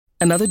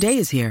Another day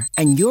is here,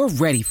 and you're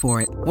ready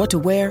for it. What to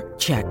wear?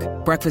 Check.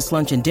 Breakfast,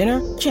 lunch, and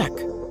dinner? Check.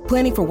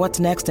 Planning for what's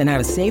next and how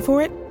to save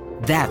for it?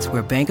 That's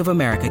where Bank of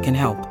America can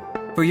help.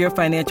 For your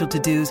financial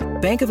to-dos,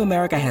 Bank of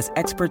America has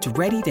experts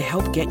ready to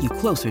help get you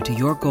closer to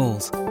your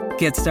goals.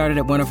 Get started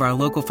at one of our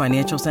local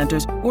financial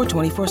centers or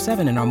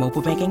 24/7 in our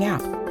mobile banking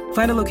app.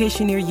 Find a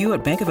location near you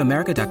at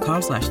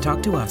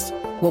bankofamerica.com/talktous.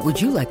 What would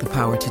you like the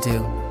power to do?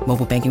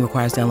 Mobile banking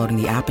requires downloading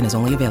the app and is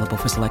only available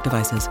for select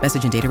devices.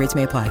 Message and data rates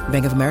may apply.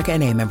 Bank of America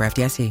N.A., member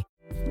FDIC.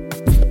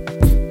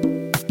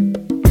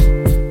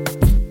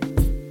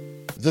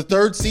 The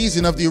third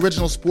season of the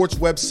original sports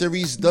web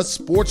series, The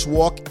Sports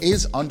Walk,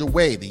 is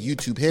underway. The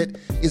YouTube hit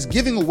is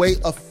giving away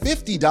a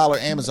 $50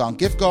 Amazon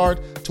gift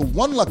card to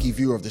one lucky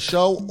viewer of the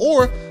show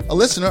or a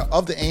listener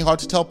of the Ain't Hard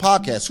to Tell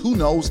podcast. Who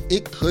knows?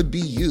 It could be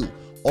you.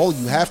 All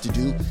you have to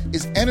do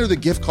is enter the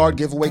gift card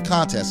giveaway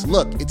contest.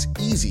 Look, it's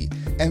easy,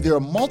 and there are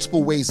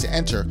multiple ways to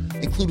enter,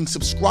 including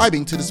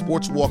subscribing to the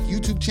Sports Walk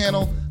YouTube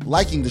channel,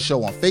 liking the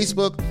show on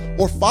Facebook,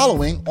 or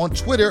following on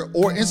Twitter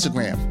or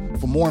Instagram.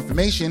 For more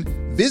information,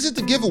 visit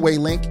the giveaway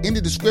link in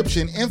the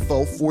description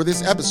info for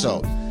this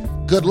episode.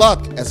 Good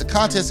luck as the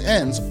contest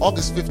ends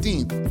August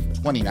 15th,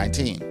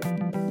 2019.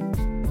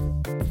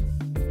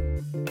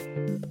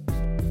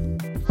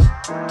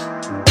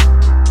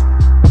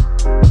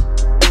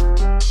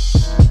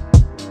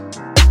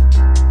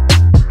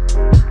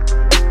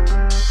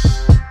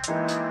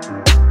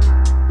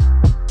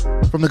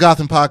 From the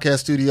Gotham Podcast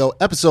Studio,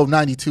 episode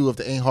 92 of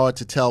the Ain't Hard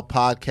to Tell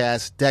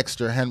podcast,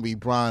 Dexter, Henry,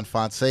 Brian,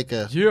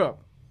 Fonseca. Yeah.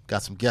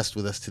 Got some guests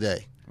with us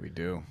today. We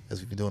do. As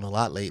we've been doing a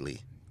lot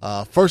lately.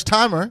 First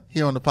timer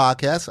here on the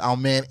podcast, our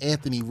man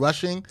Anthony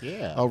Rushing,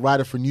 a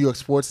writer for New York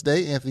Sports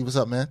Day. Anthony, what's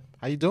up, man?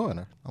 How you doing?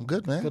 I'm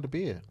good, man. Good to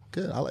be here.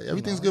 Good.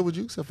 Everything's good with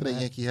you except for that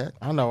Yankee hat.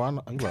 I know.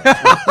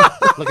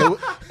 Look,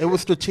 it was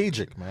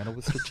strategic, man. It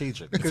was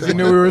strategic. Because you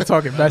knew we were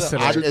talking Mets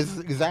today.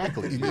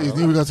 Exactly. You knew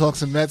we were going to talk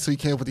some Mets, so you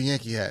came up with the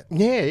Yankee hat.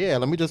 Yeah.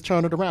 Let me just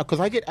turn it around. Because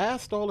I get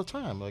asked all the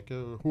time, like,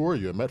 who are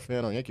you, a Met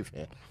fan or a Yankee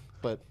fan?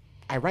 But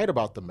I write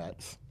about the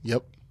Mets.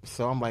 Yep.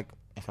 So I'm like,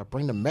 if I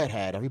bring the Met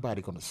hat,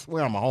 everybody's going to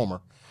swear I'm a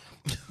homer.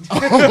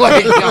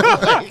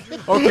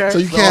 Okay. So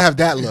you can't have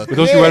that look. But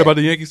don't you write about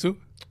the Yankees too?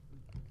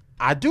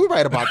 I do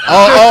write about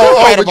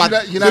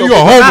you're not a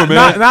homer,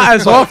 man. Not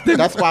as often.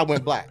 That's why I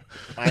went black.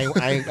 I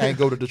ain't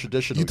go to the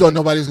traditional. You thought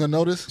nobody was going to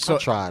notice? I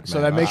tried, man. So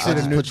that makes it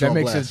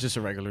it just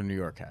a regular New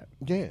York hat.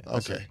 Yeah.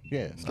 Okay.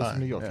 It's just a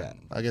New York hat.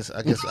 I guess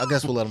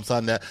we'll let him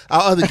sign that.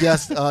 Our other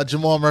guest,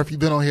 Jamal Murphy,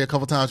 been on here a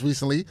couple times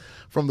recently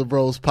from the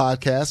Bros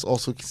podcast.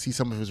 Also can see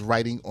some of his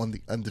writing on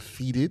the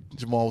Undefeated.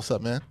 Jamal, what's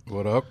up, man?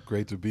 What up?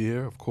 Great to be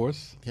here, of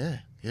course. Yeah.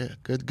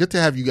 Good to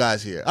have you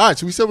guys here. All right,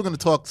 so we said we're going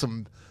to talk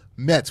some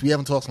Mets. We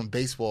haven't talked some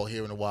baseball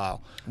here in a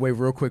while. Wait,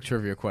 real quick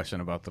trivia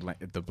question about the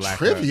black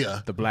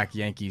trivia. The black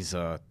Yankees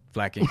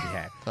black Yankee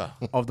hat.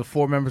 Of the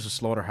 4 members of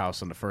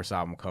Slaughterhouse on the first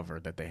album cover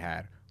that they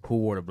had, who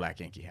wore the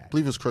black Yankee hat? I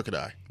believe it was Crooked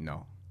Eye.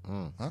 No.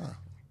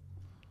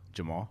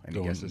 Jamal,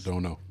 any guesses?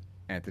 Don't know.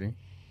 Anthony?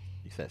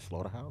 You said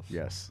Slaughterhouse?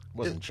 Yes.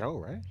 Wasn't Joe,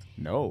 right?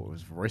 No, it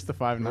was Royce the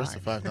 5'9". Royce the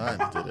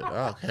 5'9" did it.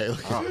 Oh,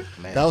 okay.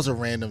 Man. That was a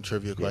random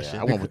trivia question.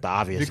 I went with the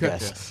obvious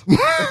guess.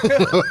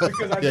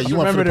 Yeah, you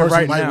went for the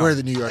person who might wear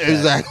the New York hat.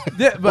 Exactly.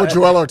 Yeah, Or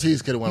Joel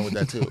Ortiz could have went with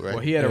that too, right? Well,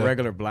 he had a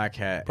regular black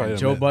hat, Probably and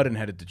a Joe Met. Budden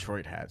had a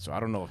Detroit hat, so I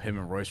don't know if him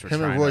and Royce were Him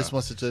trying and Royce to...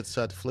 must have just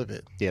tried to flip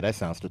it. Yeah, that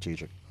sounds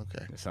strategic.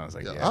 Okay. It sounds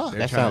like, Yeah. yeah. Ah, they're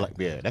That trying sound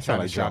to- like that trying sound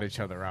to like shout Joe. each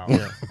other out.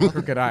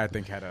 Crooked Eye, I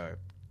think, had a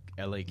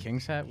L.A.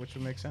 Kings hat, which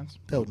would make sense.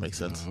 That would make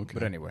sense. Okay.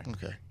 But anyway,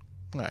 Okay.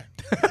 All right.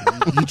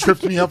 You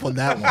tripped me up on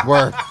that one.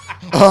 Word.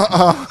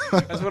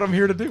 that's what I'm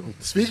here to do.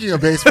 Speaking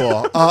of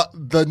baseball,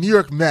 the New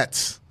York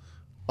Mets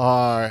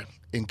are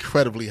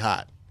incredibly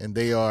hot, and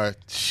they are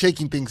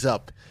shaking things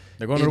up.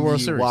 They're going to the World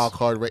Series. Wild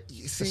card race.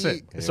 That's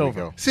it. It's Here we over.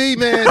 go. See,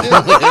 man,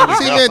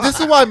 this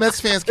is why Mets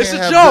fans can't It's a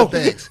have joke.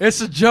 good things. It's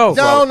a joke.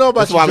 I don't know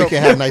about That's why we joke.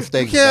 can't have nice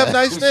things. We can't have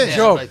man. nice things.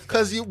 joke.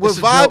 Because we're It's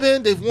a vibing.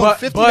 joke. They've won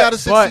 50 out of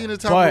 16 in the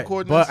time of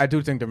recording But this. I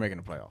do think they're making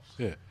the playoffs.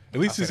 Yeah. At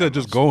least he said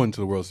just going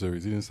to the World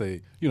Series. He didn't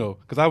say,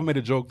 because I made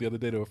a joke the other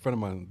day to a friend of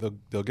mine.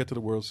 They'll get to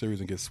the World Series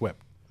and get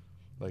swept.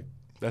 Like,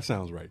 that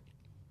sounds right.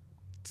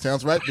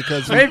 Sounds right,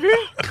 because Maybe.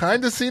 we've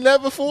kind of seen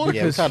that before.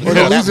 Yeah, we kinda Or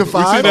saw that- losing we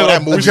five. seen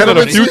that movie. We've seen that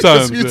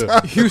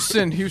a few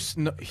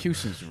times.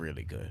 Houston's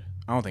really good.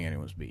 I don't think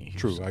anyone's beating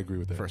Houston. True, I agree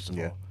with that. First of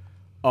Yeah.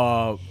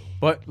 all,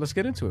 but let's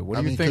get into it. What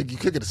do you think? You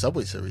could get a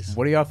Subway Series.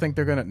 What do y'all think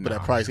they're gonna? But that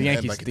Nah, probably is the gonna end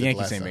Yankees. like it The did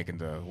Yankees last ain't time. making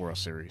the World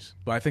Series,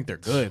 but I think they're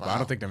good. But I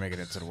don't think they're making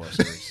it to the World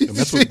Series. The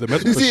Mets You put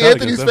a see shot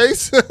Anthony's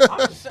against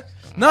face?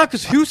 No,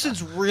 because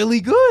Houston's really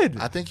good.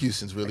 I think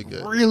Houston's really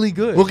good. Really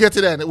good. We'll get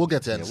to that. We'll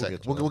get to that in a we'll second.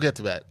 get to We'll get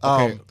to that.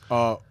 Okay.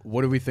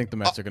 What do we think the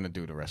Mets are gonna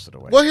do the rest of the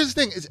way? Well, here's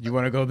the thing. You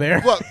want to go there?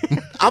 Well,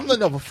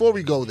 before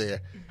we go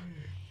there,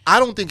 I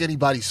don't think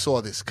anybody saw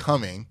this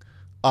coming.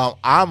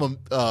 I'm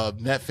a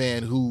Met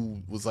fan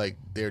who was like,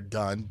 they're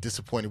done,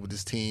 disappointed with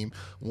this team,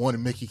 wanted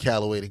Mickey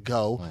Callaway to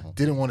go,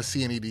 didn't want to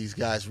see any of these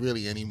guys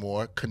really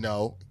anymore.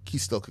 Cano, he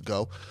still could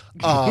go.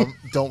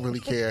 Don't really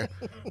care.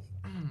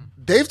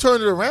 They've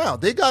turned it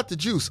around. They got the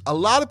juice. A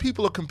lot of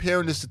people are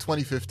comparing this to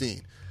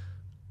 2015.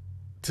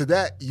 to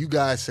that, you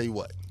guys say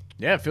what?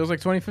 Yeah, it feels like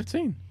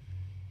 2015.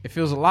 It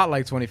feels a lot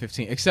like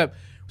 2015, except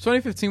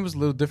 2015 was a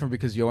little different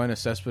because Yoenis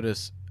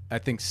Cespedes, I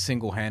think,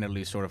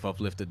 single-handedly sort of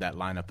uplifted that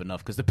lineup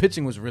enough because the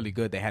pitching was really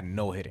good. They had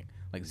no hitting,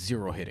 like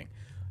 0 hitting.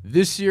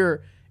 This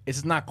year,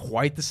 it's not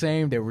quite the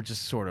same. They were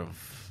just sort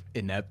of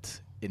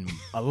inept in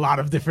a lot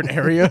of different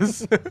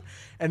areas.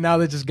 And now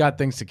they just got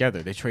things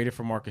together. They traded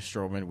for Marcus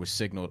Stroman, which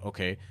signaled,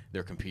 okay,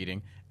 they're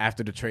competing.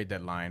 After the trade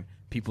deadline,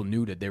 people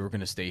knew that they were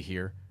going to stay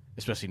here,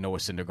 especially Noah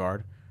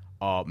Syndergaard.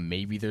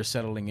 Maybe they're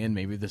settling in.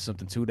 Maybe there's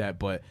something to that.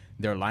 But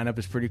their lineup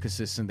is pretty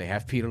consistent. They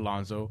have Pete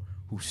Alonso,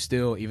 who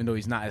still, even though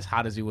he's not as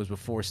hot as he was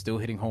before, still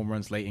hitting home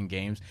runs late in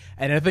games.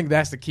 And I think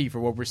that's the key for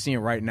what we're seeing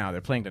right now.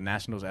 They're playing the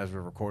Nationals as we're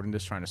recording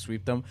this, trying to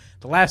sweep them.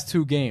 The last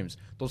 2 games,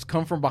 those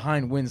come from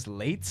behind wins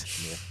late.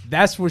 Yeah.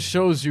 That's what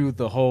shows you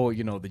the whole,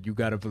 that you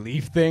got to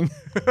believe thing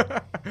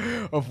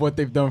of what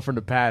they've done from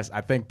the past.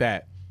 I think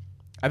that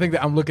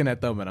I'm looking at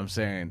them and I'm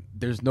saying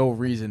there's no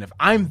reason. If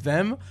I'm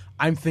them,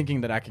 I'm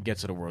thinking that I could get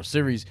to the World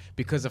Series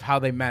because of how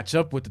they match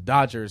up with the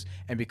Dodgers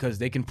and because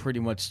they can pretty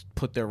much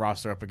put their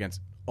roster up against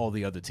all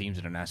the other teams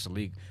in the National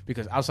League.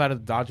 Because outside of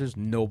the Dodgers,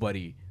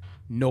 nobody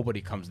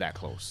comes that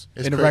close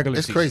in the regular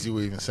season. It's crazy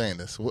we're even saying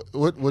this. What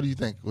do you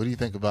think? What do you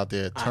think about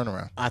their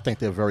turnaround? I think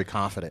they're very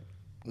confident.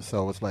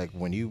 So it's like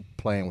when you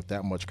playing with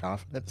that much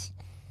confidence,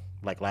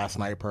 like last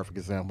night, perfect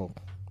example.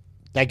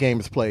 That game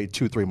was played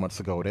 2-3 months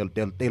ago.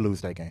 They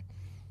lose that game.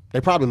 They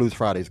probably lose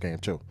Friday's game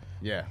too.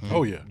 Yeah.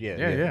 Oh yeah.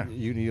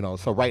 Yeah.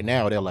 So right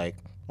now they're like,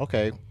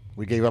 okay,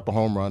 we gave up a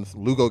home run.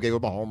 Lugo gave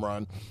up a home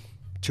run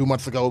 2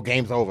 months ago.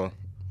 Game's over.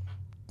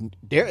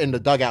 They're in the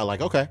dugout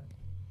like, okay,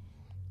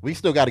 we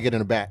still got to get in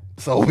the bat.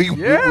 So we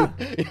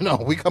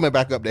coming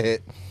back up to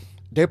hit.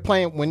 They're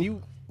playing when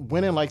you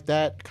winning like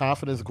that.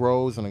 Confidence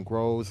grows and it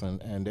grows,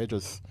 and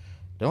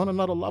they're on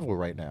another level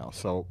right now.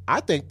 So I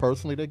think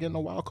personally they're getting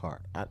a wild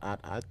card.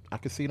 I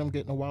could see them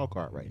getting a wild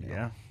card right now.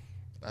 Yeah.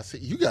 I see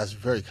you guys are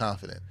very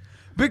confident.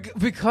 Because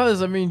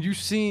we've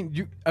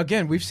seen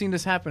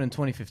this happen in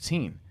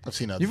 2015. I've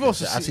seen other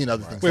things. I've seen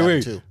other things happen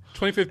wait. too.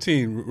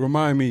 2015.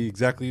 Remind me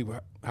exactly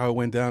how it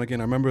went down again.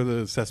 I remember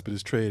the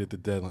Cespedes trade at the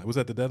deadline. Was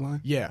that the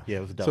deadline? Yeah. Yeah,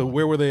 it was a deadline. So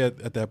where were they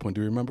at that point?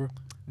 Do you remember?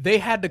 They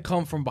had to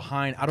come from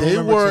behind. I don't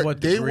remember to what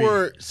degree. They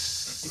were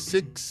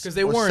 6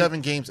 or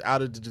 7 games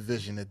out of the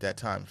division at that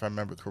time, if I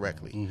remember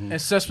correctly. Mm-hmm.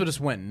 And Cespedes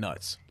went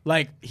nuts.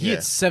 Like, he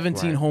had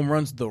 17 home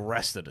runs the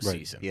rest of the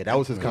season. Yeah, that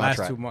was his contract.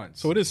 Last 2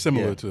 months. So it is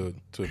similar to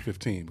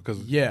 15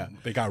 because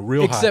they got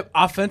real high. Except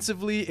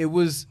offensively, it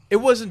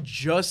wasn't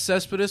just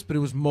Cespedes, but it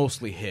was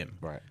mostly him.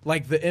 Right.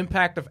 Like, the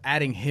impact of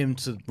adding him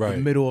to the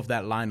middle of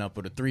that lineup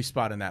or the 3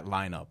 spot in that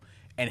lineup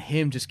and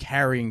him just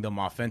carrying them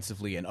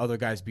offensively and other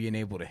guys being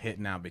able to hit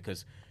now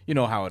because you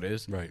know how it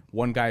is. Right.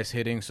 One guy's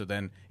hitting, so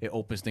then it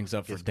opens things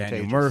up for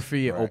Daniel contagious.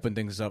 Murphy. It opened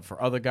things up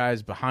for other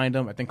guys behind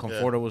him. I think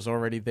Conforto was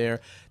already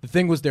there. The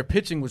thing was their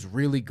pitching was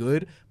really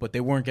good, but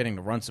they weren't getting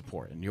the run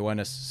support, and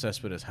Yoenis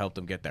Cespedes helped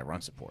them get that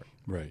run support.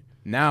 Right.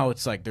 Now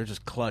it's like they're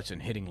just clutch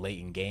and hitting late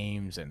in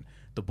games, and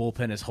the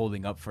bullpen is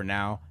holding up for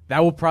now.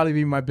 That will probably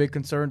be my big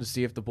concern to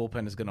see if the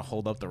bullpen is going to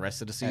hold up the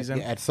rest of the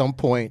season. At some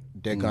point,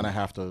 they're going to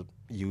have to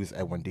use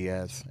Edwin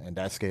Diaz, and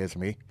that scares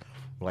me.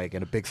 Like,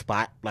 in a big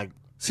spot. Like,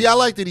 see, I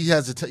like that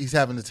he's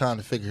having the time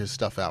to figure his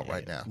stuff out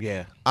right now.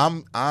 Yeah.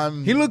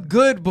 He looked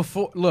good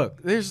before.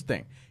 Look, here's the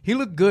thing. He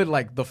looked good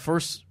like the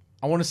first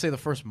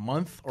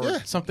month or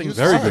something. Very something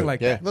good.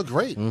 like Yeah. that. Looked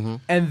great. Mm-hmm.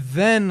 And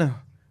then,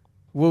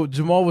 well,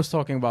 Jamal was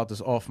talking about this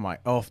off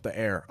the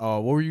air.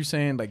 What were you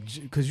saying? Like,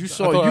 because you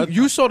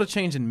saw the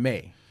change in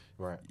May.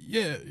 Right.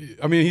 Yeah,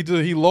 I mean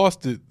he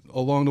lost it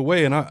along the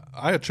way, and I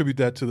attribute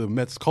that to the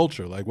Mets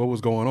culture, like what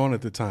was going on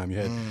at the time. You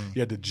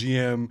had the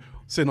GM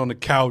sitting on the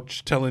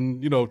couch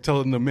telling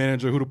the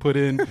manager who to put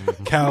in.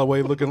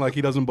 Callaway looking like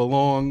he doesn't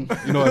belong,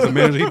 as a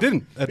manager. He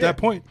didn't at that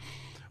point.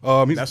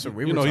 That's what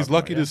we were he's talking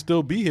lucky about, to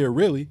still be here,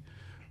 really,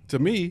 to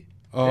me.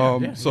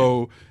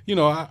 So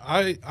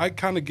I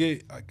kind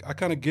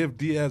of give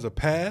Diaz a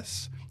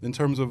pass in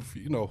terms of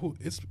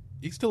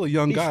he's still a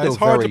young guy. It's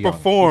hard to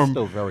perform. He's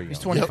still very young. He's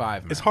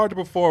 25. Man. It's hard to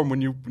perform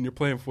when you're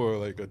playing for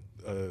like a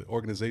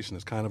organization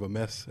that's kind of a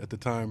mess at the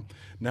time.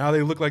 Now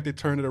they look like they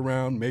turned it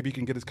around. Maybe he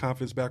can get his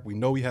confidence back. We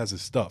know he has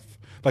his stuff.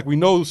 Like we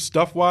know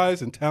stuff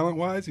wise and talent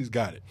wise, he's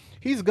got it.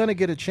 He's gonna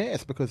get a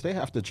chance because they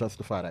have to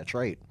justify that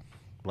trade.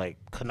 Like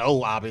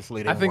Cano,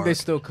 obviously. I think they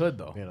still could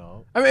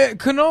though. I mean,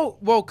 Cano.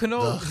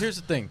 Here's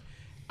the thing.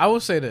 I will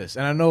say this,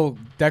 and I know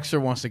Dexter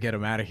wants to get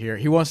him out of here.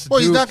 He wants to. Well,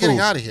 he's not getting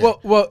out of here.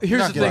 Well,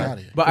 here's the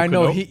thing. But I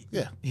know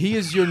Cano? he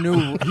is your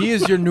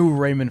new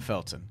Raymond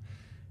Felton.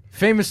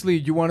 Famously,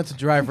 you wanted to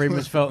drive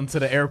Raymond Felton to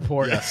the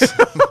airport. Yes,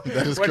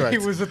 that is when correct.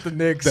 he was at the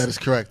Knicks. That is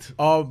correct.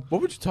 What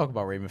would you talk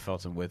about Raymond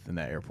Felton with in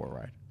that airport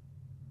ride?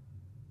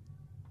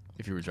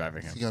 If you were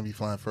driving him, He's gonna be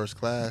flying first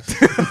class.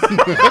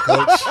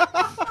 Coach.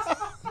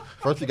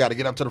 First, you got to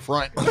get up to the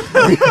front.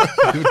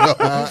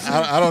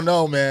 I don't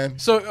know, man.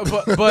 So,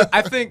 but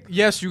I think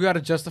yes, you got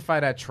to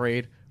justify that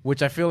trade,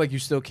 which I feel like you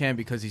still can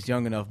because he's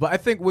young enough. But I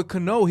think with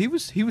Cano, he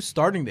was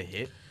starting to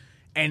hit,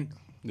 and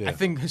Yeah. I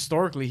think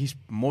historically he's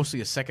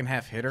mostly a second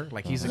half hitter.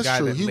 Like he's a That's guy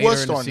true. that He later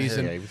was in the starting to hit.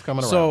 season. Yeah, he was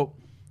coming around. So,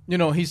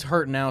 he's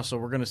hurt now, so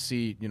we're gonna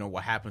see,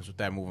 what happens with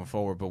that moving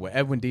forward. But with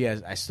Edwin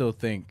Diaz, I still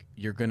think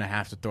you're gonna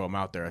have to throw him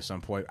out there at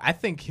some point. I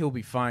think he'll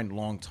be fine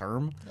long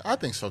term. I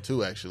think so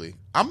too. Actually,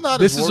 I'm not.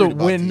 This as is a worried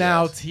about win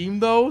now Diaz. team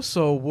though,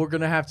 so we're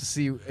gonna have to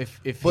see if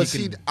But he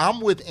see, can.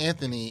 I'm with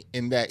Anthony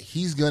in that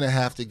he's gonna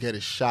have to get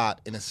a shot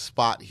in a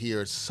spot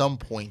here at some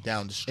point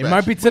down the stretch. It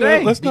might be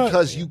today. let's not-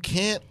 because you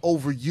can't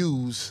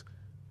overuse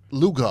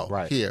Lugo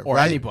Right. here, Or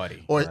right?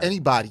 anybody. or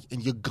anybody,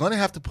 and you're gonna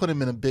have to put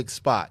him in a big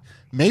spot.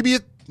 Maybe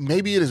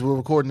it is. We're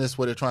recording this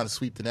where they're trying to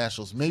sweep the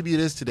Nationals. Maybe it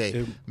is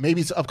today.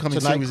 Maybe it's upcoming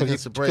series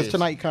against the Braves. Because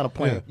tonight you kind of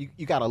playing.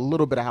 You got a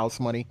little bit of house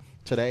money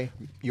today.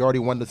 You already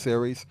won the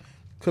series.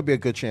 Could be a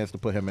good chance to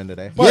put him in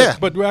today. But, Yeah.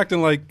 but we're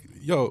acting like,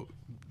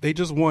 they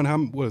just won.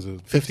 What is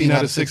it? 15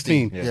 out of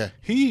 16. Yeah.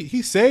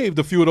 He saved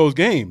a few of those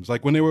games.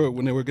 Like when they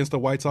were against the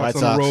White Sox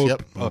on the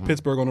road, yep.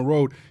 Pittsburgh on the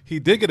road. He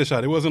did get a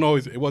shot. It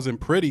wasn't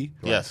pretty.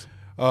 Yes.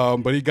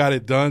 But he got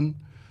it done.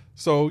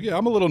 So yeah,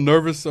 I'm a little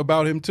nervous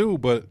about him too.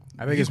 But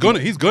I think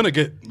he's gonna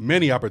get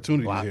many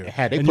opportunities here.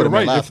 Had they And put you're him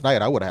in right. last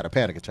night, I would have had a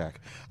panic attack.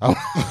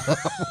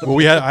 Well,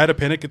 I had a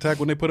panic attack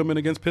when they put him in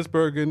against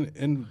Pittsburgh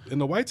in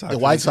the White Sox. The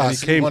White And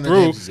Sox he came won the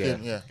through. games,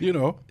 yeah.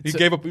 He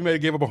gave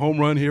up a home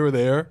run here or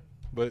there,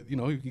 but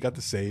he got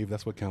the save.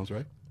 That's what counts,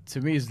 right?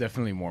 To me, it's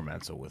definitely more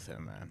mental with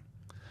him, man.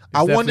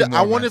 I wonder. definitely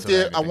I more wonder if mental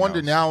they. than I anything wonder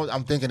else. now.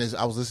 I'm thinking as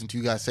I was listening to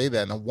you guys say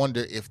that, and I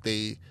wonder if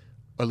they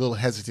are a little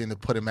hesitant to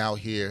put him out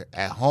here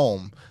at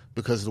home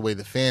because of the way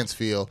the fans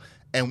feel,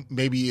 and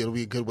maybe it'll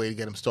be a good way to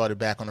get him started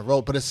back on the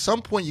road. But at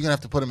some point, you're gonna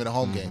have to put him in a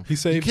home game. He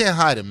saved- You can't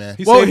hide him, man.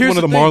 He Well, saved here's one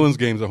of the the thing. Marlins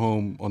games at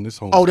home on this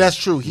home. Oh, stretch. that's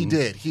true. He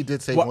did. He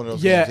did save one of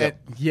those. yeah, games.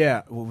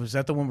 Yep. was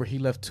that the one where he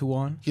left 2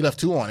 on? He left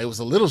 2 on. It was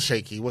a little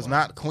shaky. It was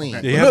not clean.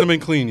 Yeah, he hasn't been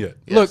clean yet.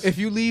 Yes. Look, if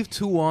you leave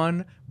 2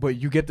 on, but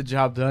you get the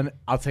job done,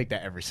 I'll take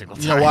that every single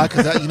time. You know why?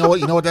 Because you know what?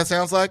 You know what that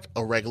sounds like?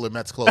 A regular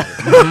Mets closer.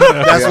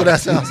 That's what that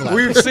sounds like.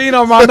 We've seen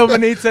Armando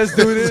Benitez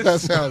do this.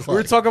 That sounds We were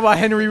like. talking about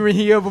Henry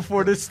Mejia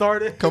before this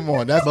started. Come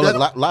on, that's But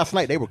look, last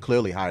night they were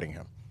clearly hiding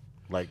him,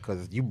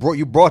 because you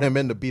brought him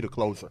in to be the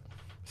closer.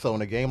 So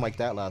in a game like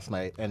that last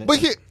night, and But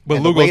here- But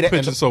and the way Lugo's that- and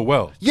pitching the- so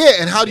well. Yeah,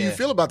 and how do you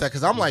feel about that?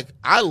 Because I'm like,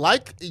 I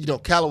like,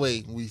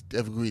 Callaway, we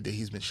have agreed that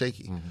he's been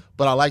shaky.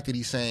 But I like that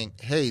he's saying,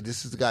 hey,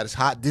 this is the guy that's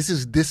hot. This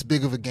is this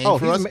big of a game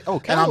for us. And I'm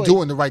Callaway,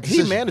 doing the right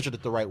decision. He managed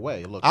it the right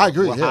way. Look, I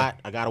agree, We're yeah. hot.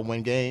 I got to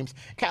win games.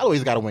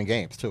 Callaway's got to win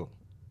games, too.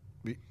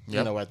 You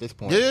Yep. know, at this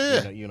point.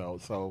 Yeah.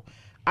 So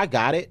I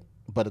got it.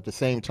 But at the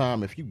same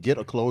time, if you get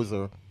a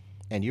closer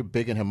and you're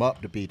bigging him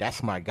up to be,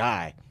 that's my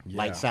guy,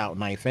 lights out,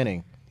 ninth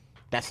inning,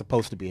 that's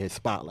supposed to be his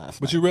spot last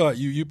But night. you realize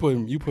you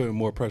putting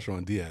more pressure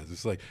on Diaz.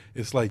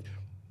 It's like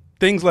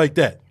things like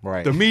that.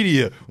 Right. The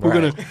media. We're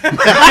Right. gonna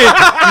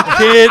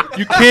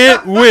you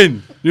can't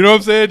win. You know what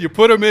I'm saying? You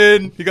put him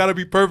in, you gotta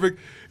be perfect.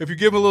 If you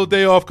give him a little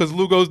day off because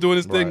Lugo's doing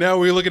his thing, Right. now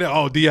we're looking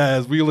at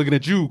Diaz, we're looking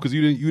at you because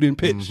you didn't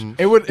pitch.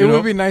 It would You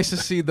know? be nice to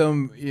see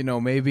them,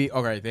 maybe.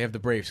 All right, they have the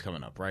Braves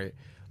coming up, right?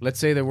 Let's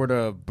say they were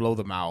to blow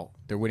them out.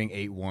 They're winning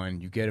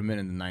 8-1. You get him in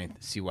the ninth,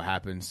 see what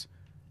happens.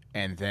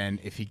 And then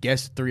if he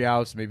gets 3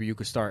 outs, maybe you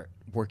could start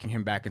working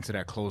him back into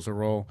that closer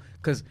role.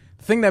 Because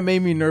the thing that made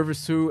me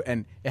nervous too,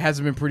 and it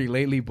hasn't been pretty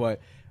lately, but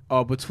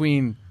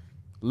between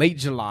late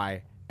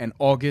July and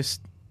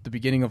August, the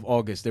beginning of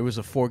August, there was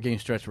a 4-game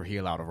stretch where he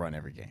allowed a run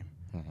every game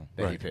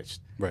that he pitched.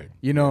 Right.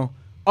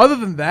 Other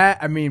than that,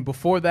 I mean,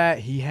 before that,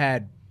 he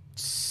had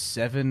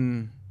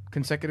 7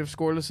 consecutive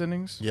scoreless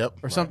innings. Yep.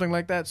 Or something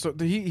like that. So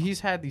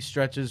he's had these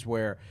stretches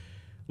where,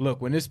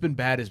 look, when it's been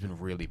bad, it's been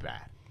really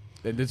bad.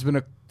 There's been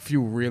a few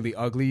really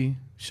ugly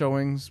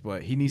showings,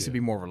 but he needs to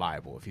be more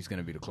reliable if he's going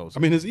to be the closer.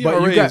 I mean, his But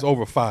ERA you got- is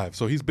over 5,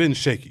 so he's been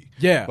shaky.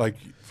 Yeah. Like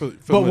for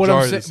But the what I'm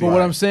majority saying, of the season.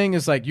 what I'm saying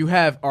is, like, you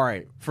have, all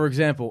right, for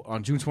example,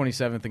 on June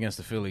 27th against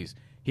the Phillies,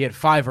 he had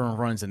 5 earned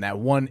runs in that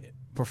one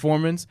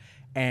performance,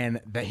 and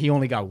that he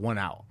only got 1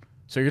 out.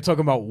 So you're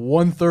talking about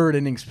 1/3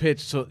 innings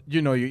pitched. So,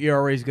 your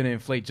ERA is going to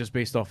inflate just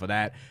based off of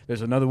that.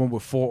 There's another one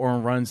with 4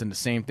 earned runs, and the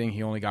same thing,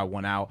 he only got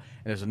 1 out.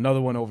 And there's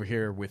another one over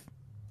here with,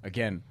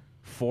 again,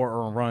 4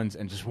 earned runs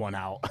and just 1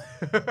 out.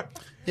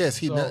 Yes,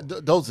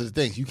 those are the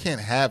things. You can't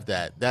have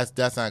that. That's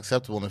not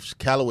acceptable. And if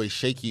Callaway's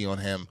shaky on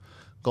him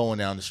going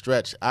down the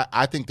stretch,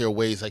 I think there are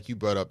ways, like you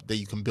brought up, that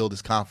you can build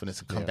his confidence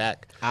and come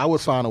back. I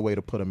would find a way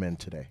to put him in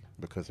today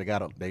because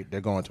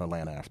they're going to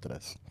Atlanta after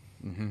this.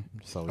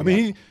 So I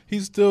mean,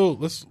 he's still.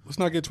 Let's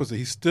not get twisted.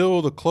 He's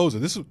still the closer.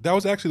 That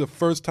was actually the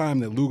first time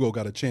that Lugo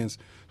got a chance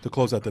to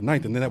close out the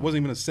ninth, and then that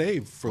wasn't even a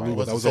save for Lugo.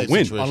 wasn't That was a a save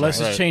win, situation.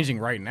 Unless Right. it's changing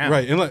right now.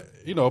 right?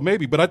 And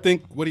maybe, but I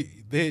think what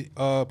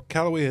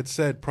Callaway had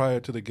said prior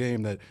to the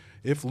game that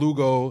if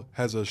Lugo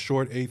has a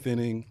short 8th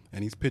inning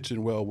and he's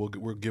pitching well,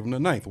 we're giving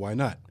him the 9th. Why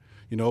not?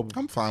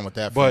 I'm fine with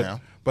that for now.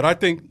 But I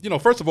think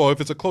first of all,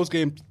 if it's a close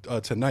game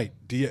tonight,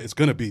 it's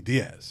going to be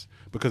Diaz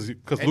because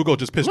Lugo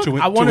just pitched Look, two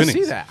I want to innings.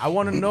 see that. I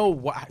want to know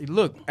why.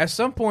 Look, at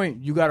some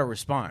point you got to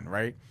respond,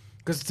 right?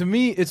 Because to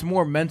me, it's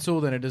more mental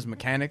than it is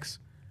mechanics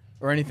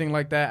or anything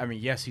like that. I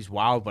mean, yes, he's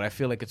wild, but I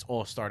feel like it's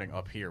all starting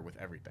up here with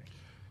everything.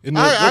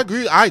 I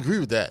agree. I agree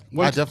with that.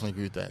 What- I definitely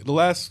agree with that. The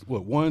last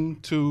 1,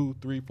 2,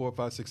 3, 4,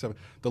 5, 6, 7.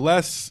 The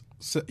last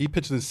he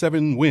pitched in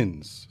 7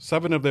 wins.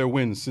 7 of their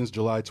wins since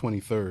July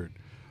 23rd.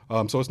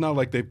 So it's not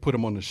like they put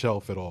him on the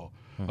shelf at all.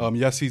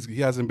 Yes, he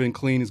hasn't been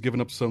clean. He's given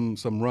up some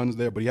runs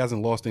there, but he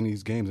hasn't lost any of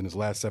these games in his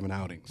last 7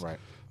 outings. Right.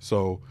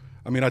 So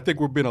I mean, I think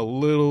we've been a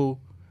little.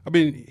 I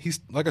mean, he's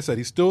like I said,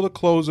 he's still the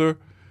closer.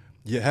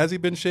 Yeah, has he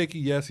been shaky?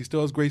 Yes, he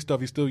still has great stuff.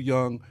 He's still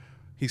young.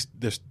 He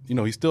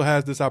still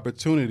has this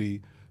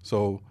opportunity.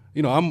 So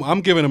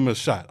I'm giving him a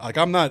shot. Like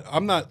I'm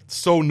not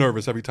so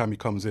nervous every time he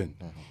comes in.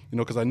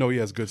 Because I know he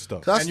has good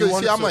stuff.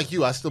 I'm like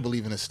you. I still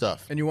believe in his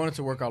stuff. And you want it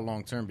to work out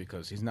long term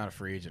because he's not a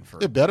free agent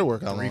for It better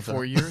work out long 3-4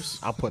 term. years.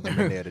 I'm putting him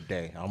in there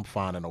today. I'm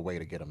finding a way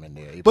to get him in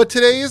there. But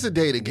today is a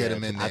day to get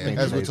him in I there, think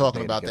as we're today's the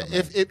talking day to about get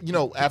that. him in.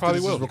 If after probably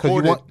this is will.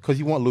 recorded, Because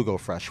you want Lugo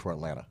fresh for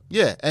Atlanta.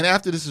 yeah, and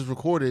after this is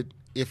recorded,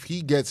 if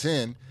he gets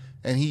in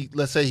and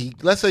let's say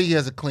he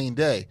has a clean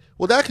day,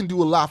 well, that can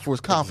do a lot for his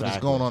confidence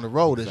Exactly. going on the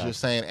road, as you're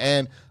saying,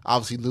 and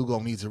obviously Lugo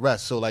needs a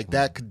rest. So like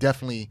that could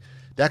definitely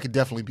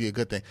be a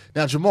good thing.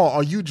 Now, Jamal,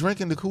 are you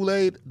drinking the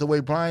Kool-Aid the way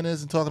Brian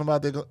is and talking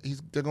about they're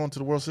going to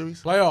the World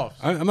Series? Playoffs.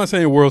 I'm not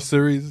saying World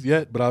Series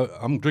yet, but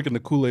I'm drinking the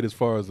Kool-Aid as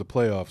far as the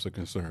playoffs are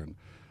concerned.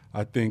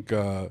 I think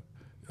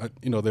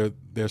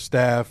their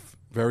staff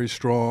very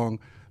strong.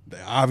 They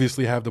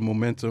obviously have the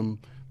momentum.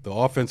 The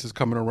offense is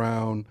coming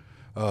around.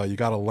 You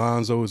got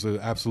Alonso, who's an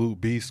absolute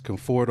beast.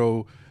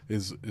 Conforto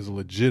is a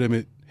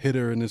legitimate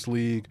hitter in this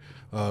league.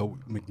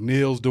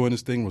 McNeil's doing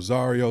this thing.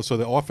 Rosario. So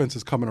the offense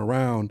is coming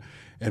around.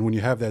 And when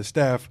you have that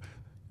staff,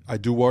 I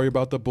do worry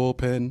about the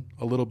bullpen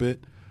a little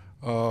bit.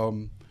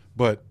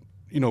 But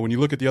when you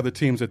look at the other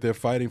teams that they're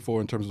fighting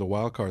for in terms of the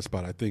wild card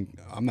spot, I think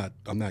I'm not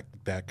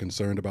that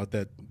concerned about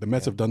that. The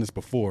Mets have done this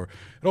before.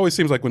 It always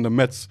seems like when the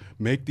Mets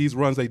make these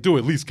runs, they do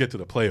at least get to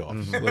the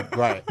playoffs. Like,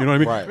 Right. You know what I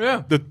mean? Right.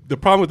 Yeah. The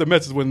problem with the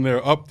Mets is when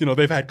they're up,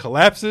 they've had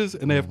collapses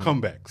and they have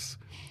comebacks.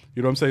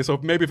 You know what I'm saying? So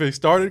maybe if they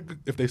started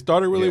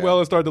really Yeah. well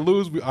and started to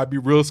lose, I'd be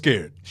real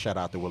scared. Shout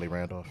out to Willie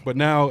Randolph. But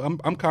now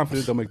I'm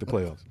confident they'll make the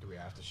playoffs. Do we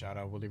have to shout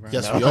out Willie Randolph?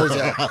 Yes,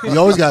 we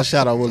always got to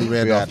shout out Willie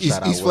Randolph, gotta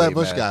shout out East Willie,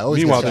 Flatbush man. guy.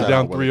 Always Meanwhile, gotta they're shout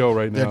out down Willie. 3-0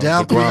 right now. They're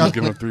down DeGrom's 3-0.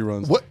 giving them 3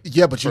 runs. What?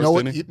 Yeah, but you know First what?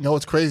 inning. You know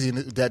what's crazy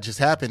that just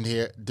happened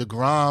here?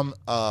 DeGrom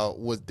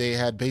they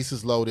had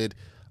bases loaded.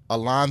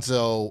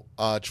 Alonso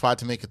tried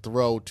to make a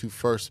throw to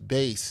first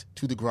base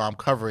to DeGrom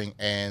covering,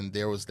 and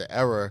there was the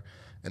error,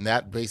 and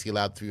that basically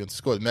allowed 3 runs to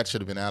score. The Mets should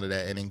have been out of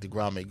that inning.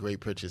 DeGrom made great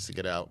pitches to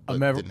get out, but it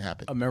didn't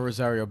happen. Amer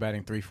Rosario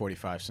batting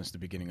 .345 since the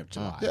beginning of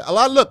July. Yeah, a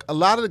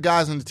lot of the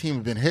guys on the team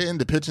have been hitting.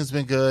 The pitching's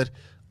been good.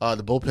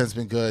 The bullpen's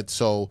been good.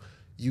 So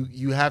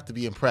you have to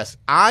be impressed.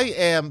 I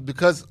am,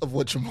 because of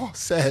what Jamal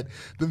said,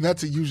 the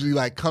Mets are usually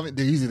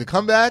they're usually the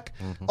comeback.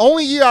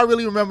 Only year I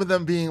really remember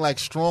them being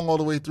strong all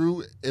the way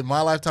through in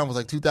my lifetime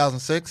was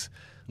 2006.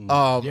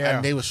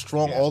 And they were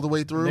strong all the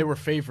way through. They were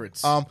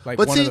favorites. But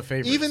one see, of the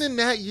favorites. even in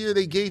that year,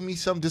 they gave me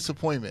some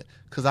disappointment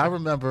because I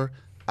remember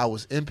I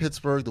was in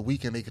Pittsburgh the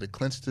weekend they could have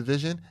clinched the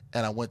division,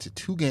 and I went to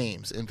 2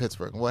 games in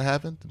Pittsburgh. And what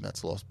happened? The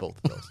Mets lost both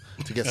of those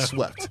to get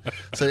swept.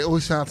 So they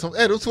always found some.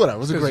 It was whatever. It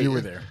was a 'Cause great. you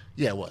were there.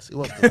 Yeah, it was. It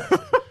was good.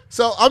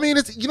 So I mean,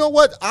 it's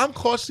what I'm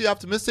cautiously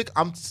optimistic.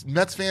 I'm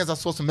Mets fans. I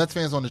saw some Mets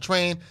fans on the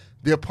train.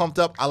 They're pumped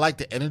up. I like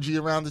the energy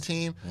around the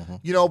team,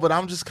 but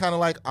I'm just kind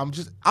of I'm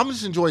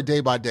just enjoy day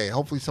by day.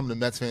 Hopefully, some of the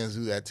Mets fans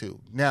do that too.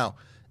 Now,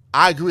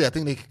 I agree. I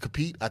think they could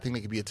compete. I think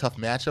they could be a tough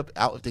matchup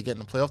out if they get in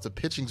the playoffs. The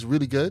pitching's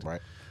really good.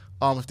 Right.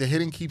 If the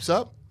hitting keeps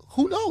up,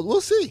 who knows?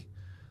 We'll see.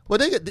 Well,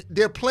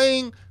 they're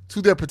playing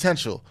to their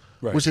potential,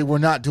 Right. which they were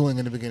not doing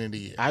in the beginning of the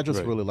year. I just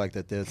Right. really like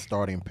that their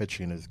starting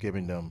pitching is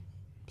giving them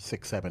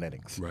 6-7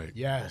 innings. Right.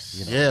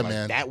 yes. Yeah, Like,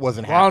 man. that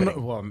wasn't Well,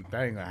 happening.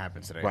 that ain't gonna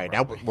happen today. Right.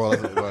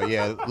 probably.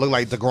 Yeah. It looked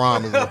like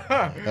DeGrom is.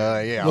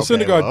 Yeah. Well, okay,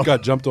 Syndergaard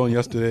got jumped on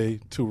yesterday,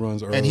 2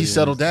 runs early. And he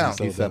settled down.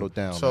 He settled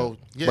down. So, man.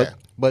 yeah.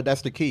 But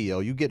that's the key, yo.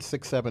 You get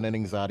 6-7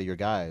 innings out of your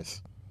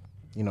guys.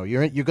 You're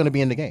going to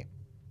be in the game.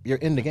 You're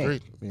in the game.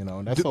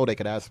 Agreed. That's all they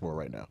could ask for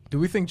right now. Do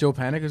we think Joe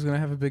Panic is gonna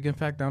have a big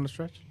impact down the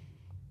stretch?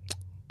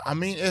 I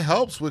mean, it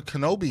helps with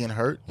Cano being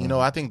hurt.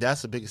 I think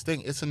that's the biggest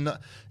thing. It's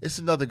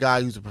another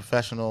guy who's a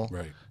professional.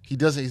 Right.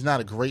 He's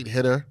not a great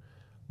hitter,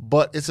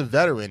 but it's a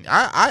veteran.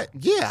 I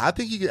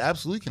think he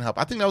absolutely can help.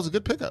 I think that was a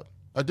good pickup.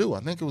 I do.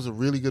 I think it was a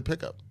really good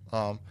pickup.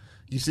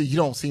 You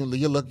don't seem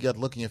you're looking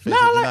at your face.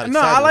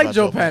 I like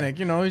Joe Panic.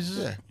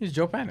 He's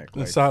Joe Panic.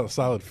 A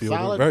solid fielder.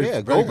 Solid, very, yeah,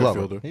 very Gold good Glover.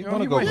 fielder. He You won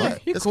a know, Gold he Glove.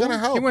 went- he It's cool. gonna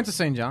help. He went to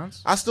St.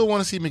 John's. I still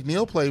want to see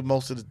McNeil play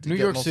most of the New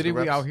get York most of City, the we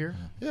reps. out here.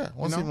 Yeah, I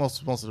want to You see know?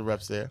 most of the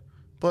reps there,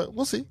 but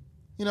we'll see.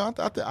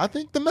 I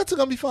think the Mets are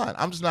gonna be fine.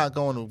 I'm just not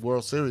going to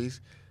World Series.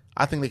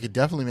 I think they could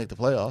definitely make the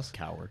playoffs.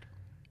 Coward.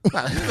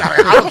 I'm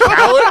a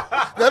coward?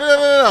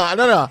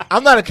 No.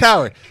 I'm not a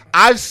coward.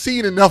 I've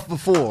seen enough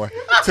before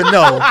to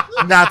know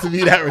not to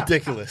be that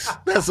ridiculous.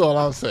 That's all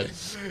I'm saying.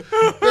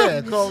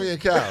 Yeah, call me a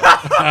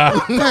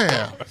coward.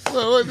 Damn.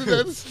 Well,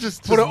 that's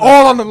just Put it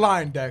all on the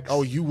line, Dex.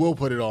 Oh, you will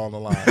put it all on the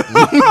line.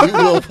 You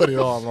will put it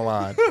all on the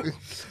line.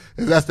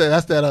 That's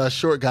that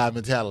short guy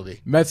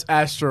mentality. Mets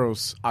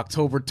Astros,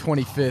 October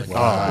 25th,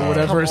 God. or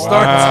whatever it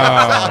starts.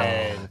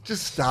 Wow.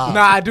 Just stop.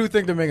 Nah, I do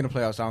think they're making the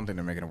playoffs. I don't think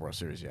they're making a World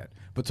Series yet.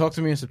 But talk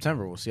to me in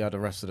September. We'll see how the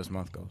rest of this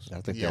month goes. I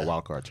think they're a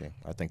wild card team.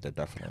 I think they're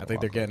definitely. I think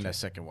they're getting that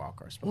second wild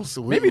card spot. We'll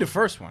see. Maybe the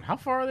first one. How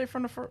far are they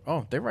from the first?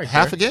 Oh, they're right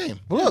Half there. a game.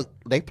 Well, look,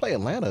 they play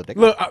Atlanta. They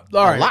Look, got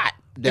all right. a lot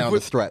down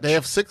the stretch. They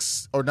have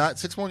 6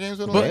 more games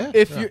with them. But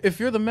if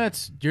you're the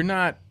Mets, you're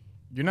not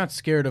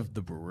scared of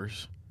the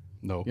Brewers.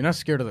 No. You're not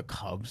scared of the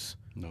Cubs.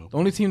 No. The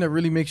only team that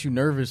really makes you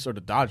nervous are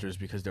the Dodgers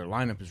because their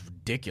lineup is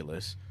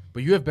ridiculous.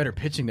 But you have better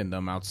pitching than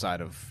them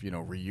outside of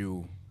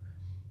Ryu,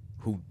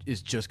 who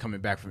is just coming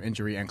back from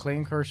injury, and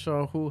Clayton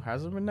Kershaw, who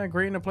hasn't been that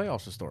great in the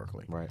playoffs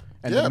historically. Right.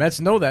 And the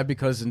Mets know that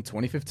because in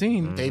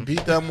 2015, They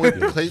beat them with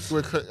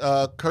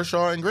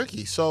Kershaw and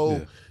Greinke.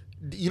 So,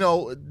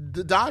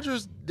 the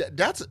Dodgers.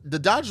 The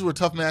Dodgers were a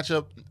tough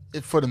matchup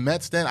for the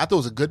Mets. Then I thought it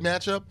was a good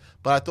matchup,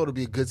 but I thought it'd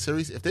be a good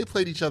series if they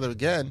played each other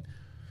again.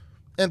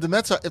 And the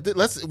Mets are.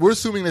 We're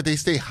assuming that they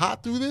stay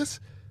hot through this.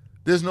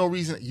 There's no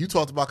reason. You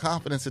talked about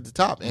confidence at the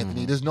top,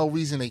 Anthony. There's no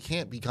reason they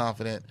can't be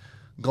confident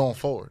going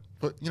forward.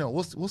 But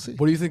we'll see.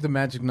 what do you think the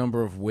magic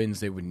number of wins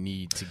they would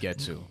need to get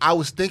to? I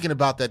was thinking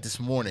about that this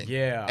morning.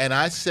 Yeah. And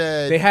I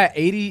said They had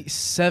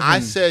 87. I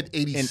said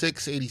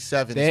 86,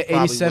 87. They had is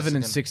probably 87 what's and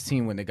gonna-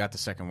 16 when they got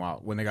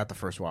the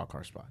first wild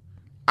card spot.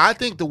 I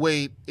think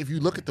if you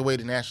look at the way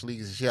the National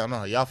League is, I don't know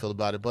how y'all feel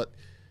about it, but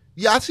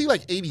I see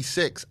like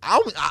 86.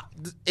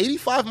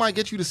 85 might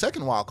get you the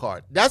second wild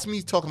card. That's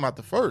me talking about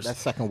the first. That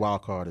second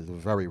wild card is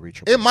very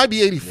reachable. It might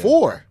be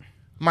 84.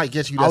 Might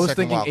get you that I was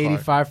second thinking wild card.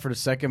 85 for the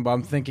second, but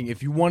I'm thinking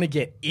if you want to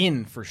get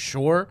in for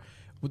sure,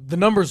 the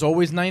number's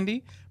always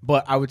 90,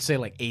 but I would say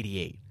like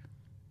 88.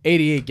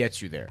 88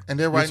 gets you there. And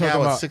they're You're right talking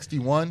now at about-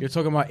 61. You're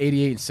talking about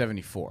 88 and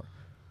 74.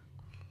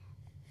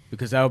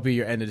 Because that would be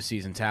your end of the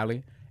season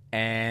tally.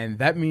 And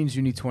that means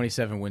you need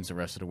 27 wins the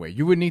rest of the way.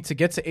 You would need to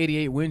get to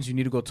 88 wins, you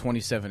need to go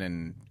 27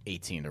 and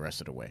 18 the rest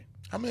of the way.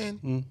 I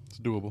mean, It's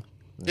doable.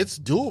 it's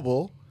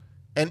doable,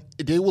 and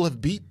they will have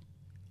beat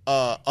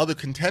other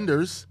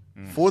contenders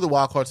for the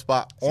wild card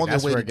spot on their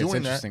That's way where to it gets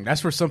doing that. interesting.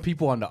 That's where some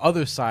people on the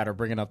other side are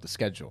bringing up the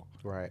schedule.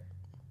 Right.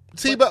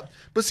 See, but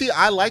see,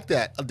 I like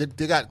that.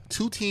 They got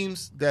 2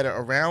 teams that are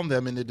around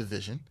them in the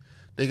division.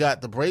 They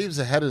got the Braves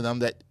ahead of them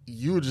that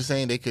you were just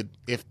saying they could,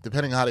 if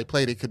depending on how they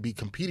play, they could be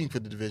competing for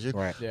the division.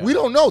 Right. Yeah. We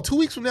don't know. 2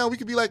 weeks from now, we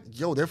could be like,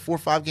 yo, they're 4 or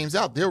 5 games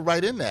out. They're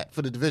right in that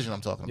for the division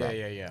I'm talking about.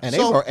 Yeah. And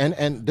So- they were,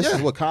 and this is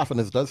Yeah. what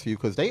confidence does for you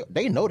because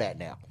they know that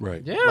now.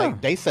 Right. Yeah.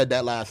 Like they said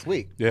that last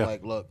week. Yeah.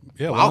 Like, look,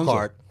 Yeah, wild Alonso.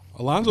 card.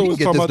 Alonso We was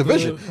can talking get about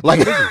this division. the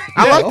Like,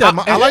 I like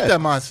that. I like that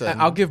mindset.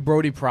 I'll give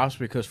Brody props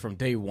because from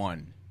day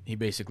one, he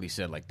basically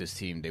said, like, this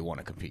team, they want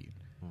to compete.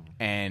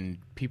 And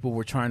people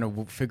were trying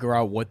to figure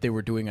out what they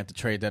were doing at the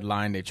trade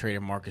deadline. They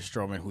traded Marcus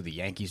Stroman, who the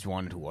Yankees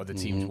wanted, who other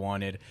teams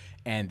wanted.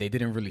 And they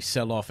didn't really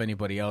sell off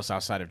anybody else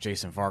outside of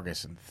Jason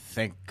Vargas. And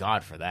thank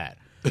God for that.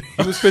 He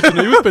was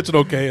pitching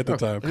okay at the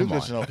time. He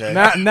was pitching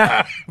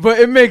okay. But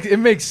it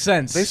makes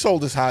sense. They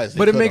sold as high as they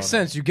But it could makes on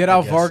sense. it, You get I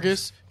out guess.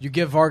 Vargas, you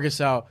get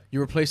Vargas out,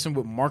 you replace him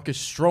with Marcus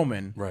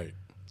Stroman, Right.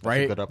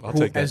 right? good up- I'll Who,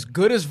 take that. as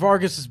good as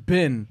Vargas has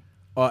been,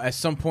 at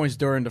some points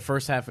during the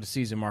first half of the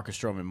season, Marcus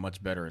Stroman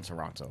much better in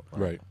Toronto.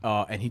 Right.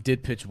 And he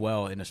did pitch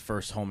well in his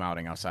first home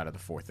outing outside of the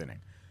 4th inning.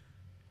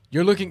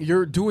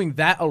 You're doing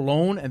that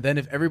alone, and then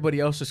if everybody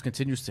else just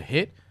continues to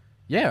hit,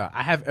 yeah,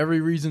 I have every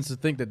reason to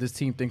think that this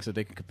team thinks that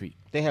they can compete.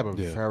 They have a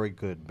very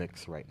good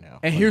mix right now.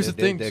 And Like, here's the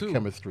their- thing, their too.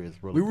 chemistry is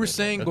really. We were good.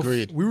 saying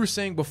Agreed.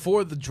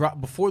 before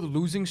the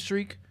losing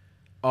streak,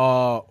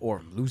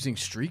 or losing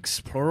streaks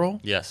plural.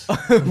 Yes.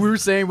 We were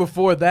saying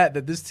before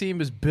that this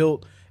team is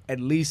built at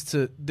least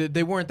to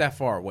they weren't that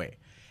far away.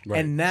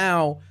 Right. And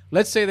now,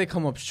 let's say they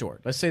come up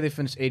short. Let's say they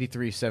finish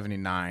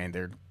 83-79.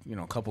 They're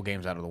a couple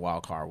games out of the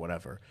wild card,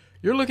 whatever.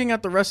 You're looking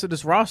at the rest of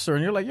this roster,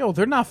 and you're like, yo,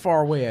 they're not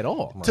far away at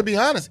all. To be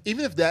honest,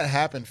 even if that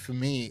happened for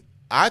me,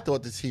 I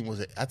thought the team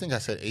was, I think I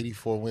said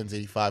 84 wins,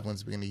 85 wins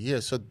at the beginning of the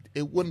year. So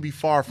it wouldn't be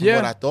far from Yeah.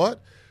 what I thought.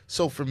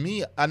 So for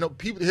me, I know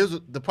people,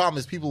 the problem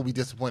is people will be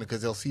disappointed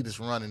because they'll see this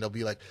run and they'll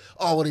be like,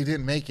 oh, well, they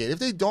didn't make it. If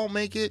they don't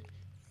make it,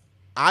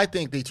 I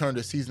think they turned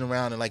their season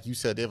around. And like you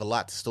said, they have a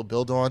lot to still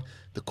build on.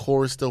 The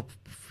core is still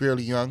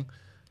fairly young.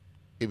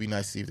 It'd be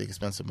nice to see if they could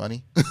spend some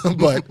money,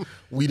 but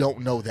we don't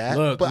know that.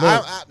 Look, but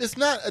look. it's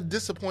not a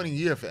disappointing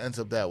year if it ends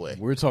up that way.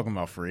 We're talking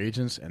about free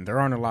agents, and there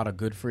aren't a lot of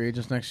good free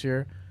agents next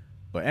year.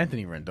 But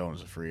Anthony Rendon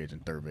is a free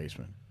agent third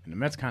baseman, and the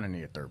Mets kind of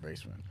need a third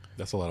baseman.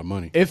 That's a lot of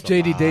money. If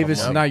J.D. Davis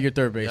is money. not your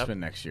third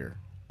baseman next year,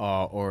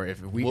 or if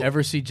we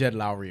ever see Jed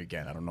Lowry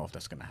again, I don't know if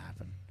that's going to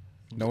happen.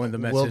 Knowing the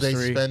Mets Will history,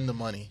 they spend the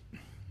money?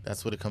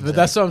 That's what it comes but down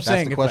that's to. what I'm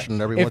saying. the If, question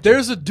like, everyone if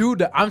there's a dude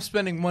that I'm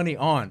spending money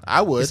on,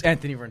 I would. It's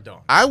Anthony Rendon.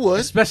 I would.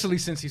 Especially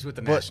since he's with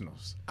the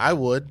Nationals. I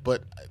would,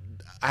 but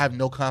I have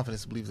no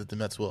confidence to believe that the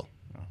Mets will.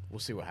 We'll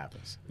see what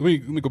happens. Let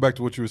me go back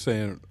to what you were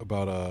saying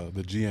about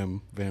the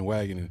GM Van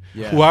Wagenen.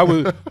 Yeah.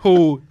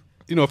 Who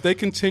if they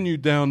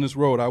continued down this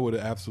road, I would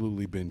have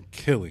absolutely been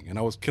killing, and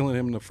I was killing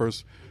him in the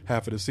first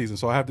half of the season.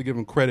 So I have to give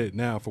him credit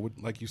now for what,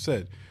 like you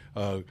said,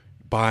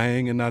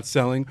 buying and not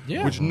selling,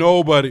 Yeah.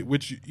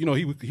 which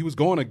he was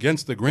going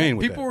against the grain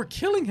with People that. were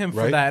killing him for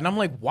Right. that, and I'm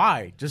like,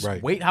 why? Just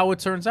Right. wait how it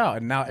turns out,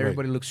 and now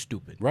everybody looks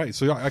stupid. Right.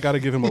 So I got to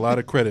give him a lot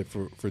of credit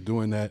for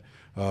doing that,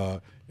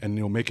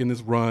 and making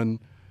this run.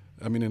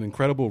 I mean, an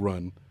incredible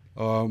run.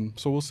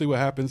 So we'll see what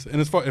happens. And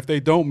as far if they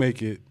don't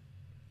make it,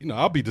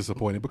 I'll be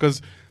disappointed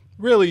because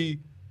really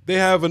they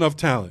have enough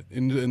talent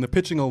in the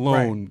pitching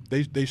alone.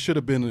 They should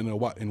have been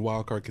in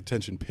wild card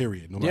contention.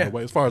 Period. No matter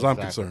what, as far as I'm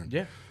concerned.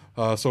 Yeah.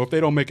 So if they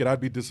don't make it,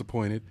 I'd be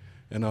disappointed.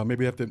 And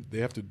maybe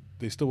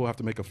they still will have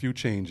to make a few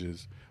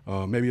changes.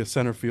 Maybe a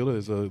center fielder.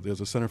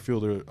 There's a center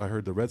fielder I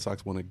heard the Red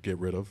Sox want to get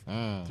rid of.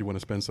 If you want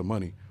to spend some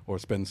money or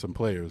spend some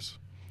players.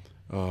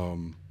 I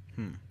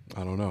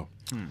don't know.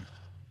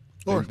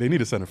 Or- They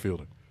need a center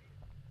fielder.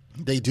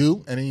 They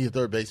do, and they need a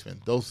third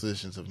baseman. Those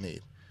positions of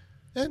need.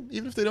 And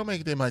even if they don't make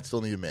it, they might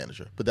still need a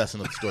manager. But that's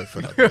another story for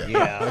another day.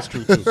 Yeah, that's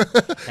true too.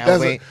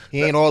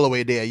 He ain't all the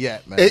way there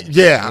yet, man.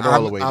 Yeah, He ain't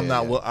all the way I'm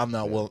there not.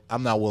 yet.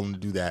 I'm not willing to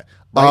do that.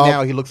 Right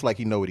now, he looks like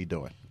he know what he's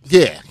doing.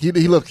 Yeah, he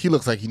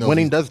looks like he knows.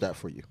 Winning does that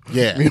for you.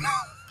 Yeah.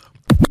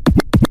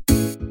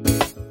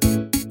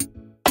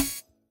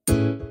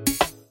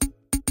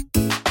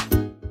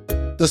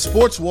 The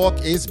Sports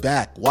Walk is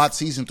back. Watch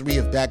Season 3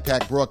 of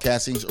Backpack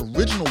Broadcasting's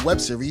original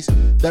web series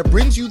that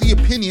brings you the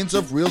opinions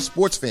of real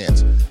sports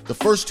fans. The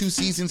first 2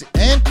 seasons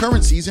and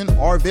current season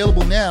are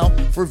available now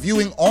for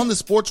viewing on the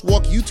Sports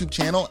Walk YouTube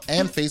channel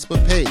and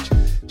Facebook page.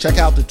 Check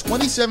out the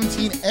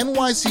 2017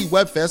 NYC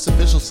WebFest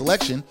official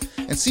selection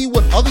and see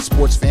what other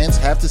sports fans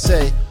have to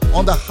say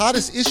on the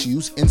hottest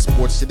issues in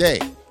sports today.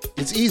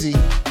 It's easy.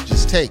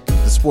 Just take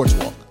the Sports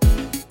Walk.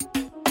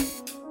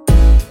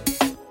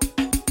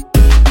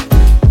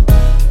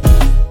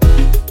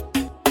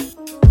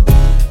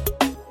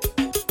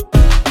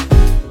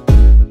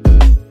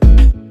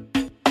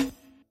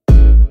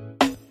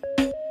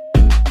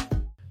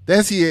 The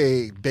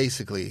NCAA,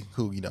 basically,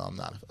 who I'm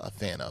not a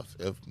fan of,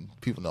 if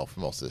people know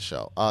from most of the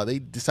show, they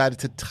decided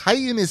to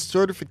tighten its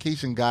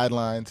certification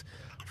guidelines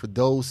for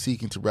those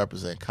seeking to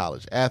represent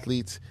college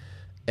athletes,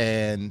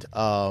 and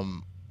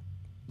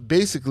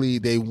basically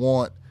they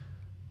want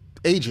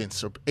agents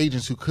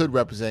who could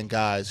represent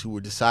guys who were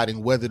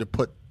deciding whether to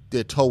put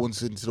their toe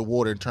into the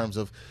water in terms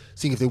of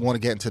seeing if they want to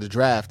get into the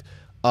draft.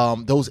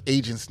 Those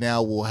agents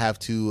now will have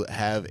to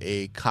have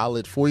a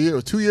college 4-year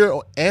or 2-year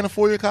and a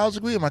 4-year college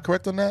degree. Am I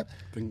correct on that?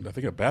 I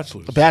think a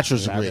bachelor's. A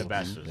bachelor's degree.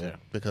 Yeah.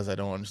 Because I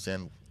don't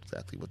understand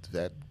exactly what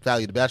the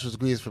value of the bachelor's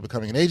degree is for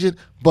becoming an agent.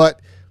 But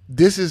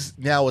this is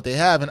now what they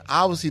have. And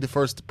obviously the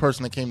first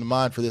person that came to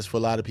mind for this for a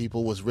lot of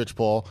people was Rich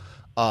Paul,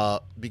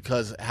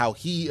 because how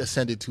he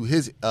ascended to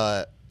his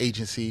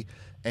agency,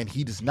 and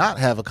he does not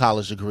have a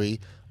college degree,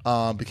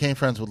 became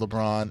friends with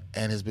LeBron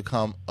and has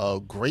become a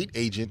great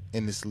agent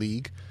in this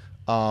league.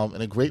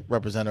 And a great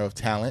representative of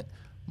talent.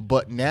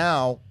 But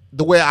now,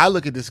 the way I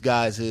look at this,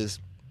 guys, is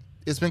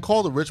it's been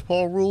called the Rich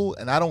Paul rule,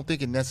 and I don't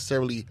think it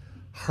necessarily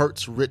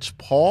hurts Rich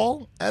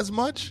Paul as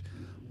much,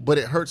 but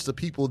it hurts the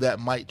people that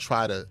might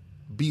try to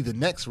be the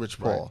next Rich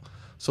Paul. Right.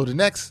 So the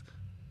next,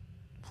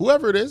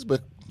 whoever it is,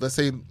 but let's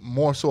say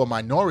more so a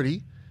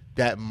minority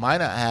that might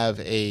not have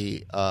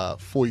a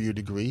 4-year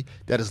degree,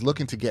 that is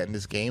looking to get in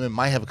this game and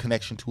might have a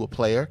connection to a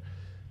player,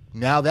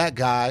 now that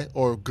guy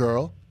or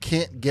girl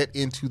can't get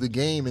into the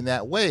game in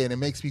that way. And it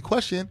makes me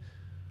question,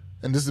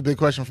 and this is a big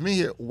question for me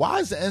here, why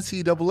is the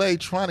NCAA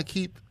trying to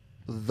keep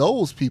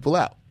those people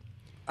out?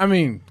 I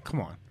mean, come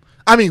on.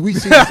 I mean, we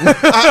see. No. And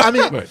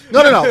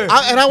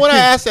I want to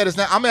ask that is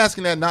not. I'm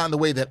asking that not in the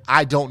way that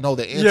I don't know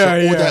the answer,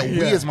 or that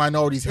we as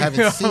minorities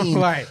haven't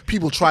seen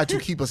people try to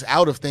keep us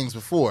out of things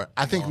before.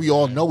 I think we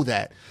all know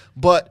that,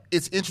 but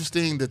it's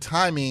interesting the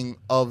timing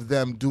of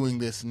them doing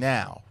this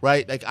now,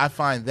 right? Like I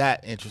find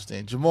that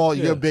interesting. Jamal,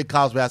 you're a big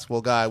college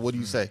basketball guy. What do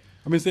you say?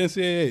 I mean, it's the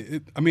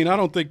NCAA. I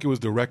don't think it was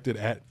directed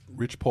at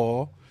Rich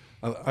Paul.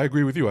 I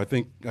agree with you. I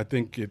think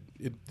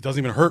it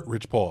doesn't even hurt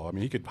Rich Paul. I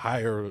mean, he could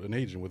hire an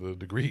agent with a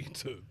degree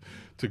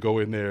to go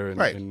in there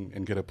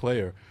and get a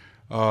player.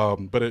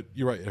 But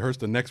you're right. It hurts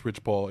the next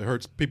Rich Paul. It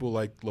hurts people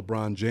like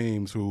LeBron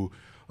James, who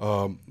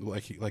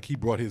he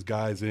brought his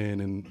guys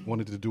in and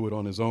wanted to do it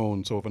on his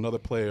own. So if another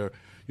player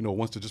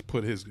wants to just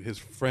put his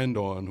friend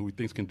on who he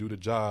thinks can do the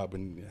job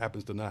and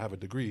happens to not have a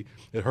degree,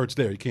 it hurts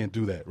there. He can't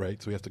do that,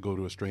 right? So he has to go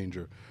to a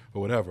stranger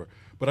or whatever.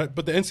 But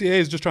the NCAA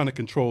is just trying to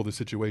control the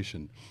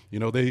situation.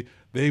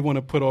 They want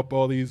to put up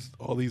all these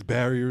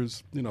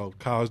barriers.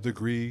 College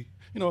degree.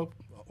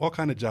 All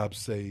kind of jobs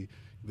say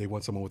they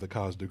want someone with a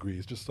college degree.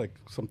 It's just like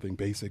something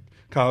basic.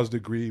 College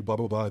degree, blah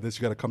blah blah. This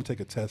you got to come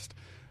take a test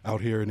out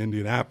here in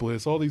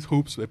Indianapolis. All these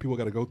hoops that people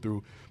got to go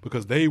through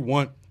because they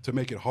want to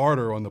make it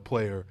harder on the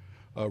player.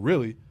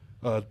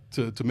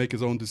 To make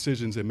his own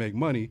decisions and make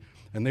money,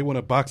 and they want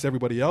to box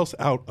everybody else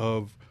out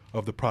of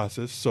the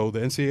process. So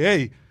the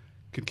NCAA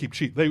can keep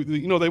cheat. They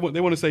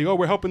want to say, oh,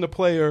 we're helping the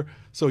player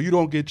so you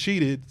don't get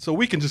cheated, so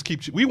we can just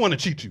keep. We want to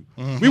cheat you.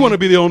 We want to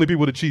be the only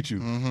people to cheat you.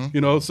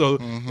 So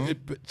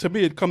to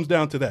me, it comes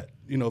down to that.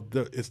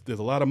 There's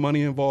a lot of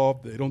money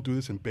involved. They don't do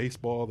this in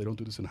baseball. They don't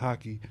do this in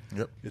hockey.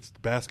 Yep. It's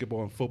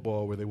basketball and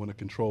football where they want to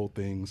control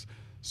things.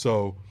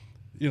 So,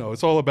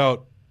 it's all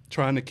about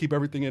trying to keep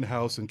everything in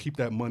house and keep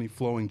that money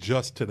flowing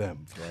just to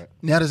them. Right.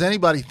 Now, does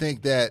anybody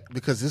think that,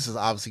 because this has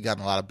obviously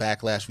gotten a lot of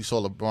backlash, we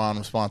saw LeBron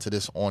respond to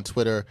this on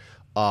Twitter.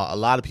 A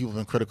lot of people have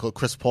been critical.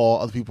 Chris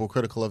Paul, other people were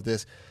critical of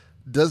this.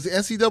 Does the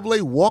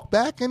NCAA walk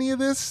back any of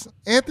this,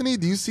 Anthony?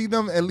 Do you see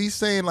them at least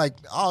saying like,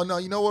 oh, no,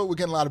 you know what? We're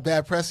getting a lot of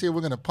bad press here.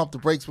 We're going to pump the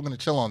brakes. We're going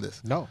to chill on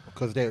this. No,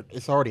 because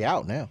it's already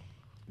out now.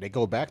 They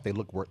go back. They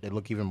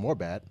look even more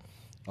bad.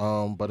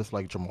 But it's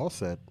like Jamal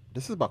said,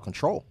 this is about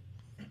control.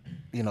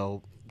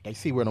 They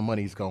see where the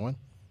money's going.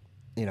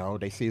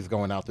 They see it's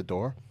going out the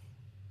door,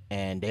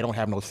 and they don't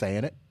have no say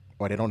in it,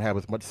 or they don't have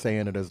as much say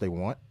in it as they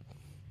want.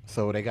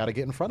 So they got to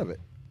get in front of it,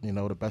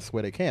 the best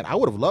way they can. I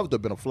would have loved to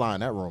have been a fly in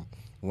that room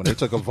when they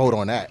took a vote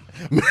on that.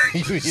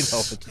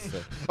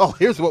 Oh,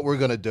 here's what we're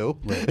gonna do.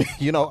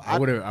 I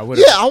would have.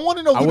 Yeah, I want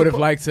to know. I would have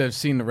liked to have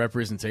seen the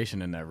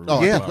representation in that room.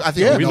 Oh, Yeah. I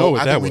think we know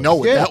what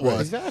that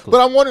was. Exactly. But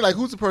I'm wondering, like,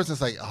 who's the person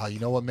that's like, oh, you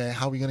know what, man?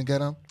 How are we gonna get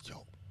them?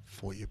 Yo,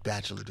 4-year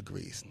bachelor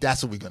degrees.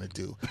 That's what we're gonna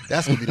do.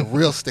 That's gonna be the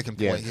real sticking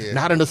point here.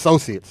 Not an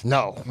associate's.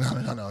 No.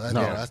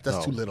 No.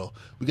 That's too little.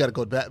 We got to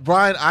go back.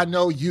 Brian, I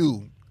know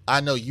you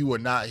are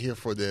not here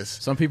for this.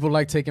 Some people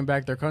like taking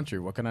back their country.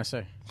 What can I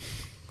say?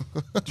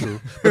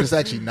 True, but it's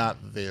actually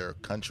not their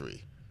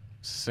country.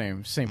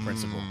 Same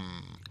principle.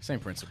 Same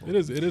principle. It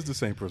is the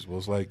same principle.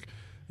 It's like,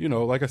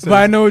 like I said.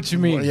 But I know what you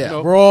mean.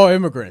 Yeah. We're all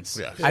immigrants.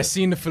 Yeah. I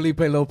seen the Felipe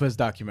Lopez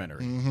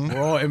documentary.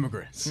 We're all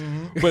immigrants.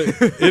 But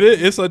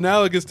it's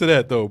analogous to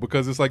that though,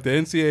 because it's like the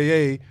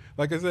NCAA.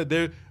 Like I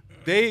said,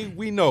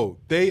 we know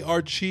they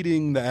are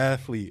cheating the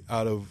athlete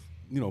out of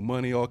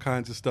money, all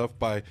kinds of stuff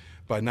by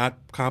not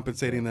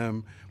compensating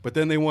them. But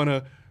then they want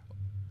to,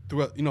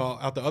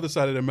 out the other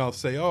side of their mouth,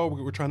 say, "Oh,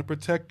 we're trying to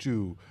protect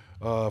you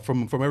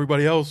from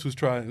everybody else who's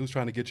trying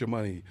to get your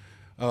money."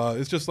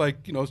 It's just like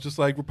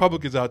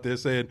Republicans out there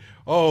saying,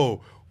 "Oh,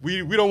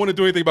 we don't want to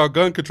do anything about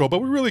gun control, but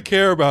we really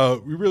care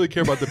about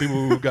the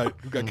people who got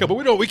killed,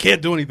 but we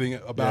can't do anything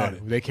about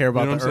it." They care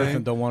about You know the what I'm earth saying?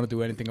 and don't want to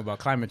do anything about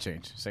climate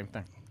change. Same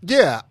thing.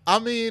 Yeah, I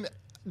mean,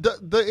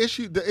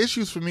 the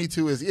issues for me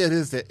too is it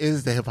is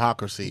the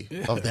hypocrisy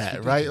of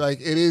that, right? Like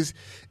it is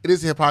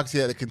the hypocrisy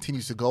that it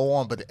continues to go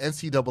on. But the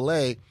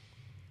NCAA,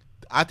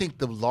 I think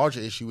the larger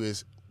issue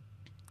is,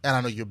 and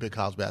I know you're a big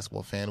college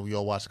basketball fan. We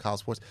all watch college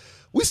sports.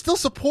 We still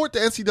support the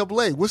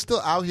NCAA. We're still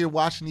out here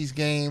watching these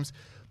games.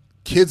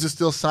 Kids are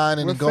still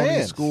signing We're and going to these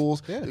fans.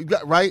 schools, Yeah.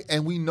 right?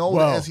 And we know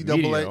Well, the NCAA.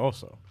 media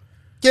also.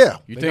 Yeah,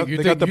 They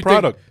got the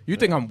product. You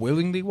think I'm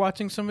willingly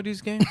watching some of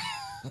these games?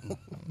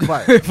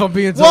 right. If I'm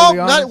being totally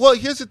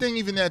honest. Here's the thing.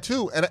 Even that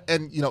too,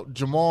 and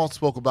Jamal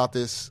spoke about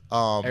this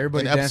in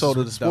Everybody an episode dances of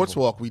with the the Sports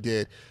devil. Walk we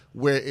did,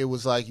 where it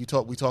was like we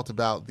talked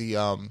about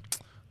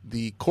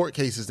the court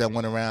cases that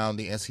went around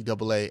the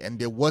NCAA, and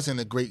there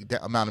wasn't a great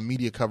amount of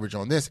media coverage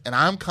on this. And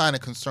I'm kind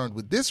of concerned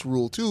with this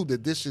rule too,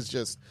 that this is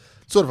just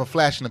sort of a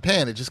flash in the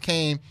pan. It just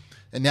came,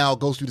 and now it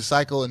goes through the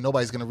cycle, and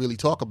nobody's going to really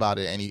talk about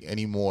it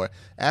anymore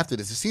after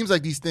this. It seems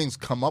like these things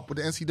come up with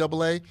the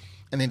NCAA,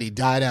 and then they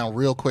die down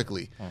real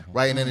quickly,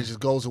 right? And then it just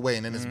goes away,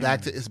 and then it's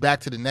back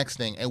to the next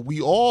thing. And we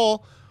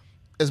all,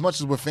 as much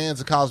as we're fans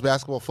of college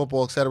basketball,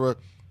 football, etc.,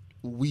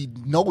 we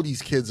know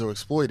these kids are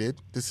exploited.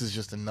 This is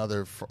just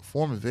another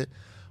form of it.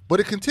 But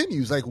it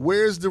continues. Like,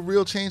 where's the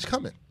real change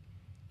coming?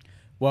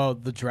 Well,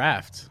 the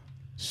draft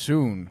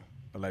soon,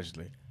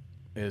 allegedly,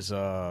 is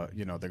they're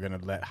going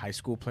to let high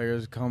school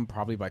players come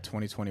probably by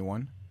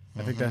 2021.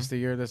 I think that's the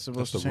year that's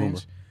supposed That's to the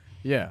change.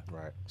 Yeah.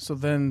 Right. So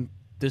then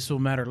this will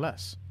matter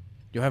less.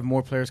 You'll have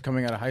more players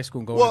coming out of high school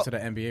and going Well, into the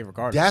NBA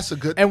regardless. that's a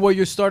good- And what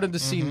you're starting to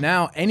see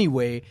now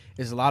anyway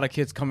is a lot of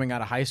kids coming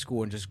out of high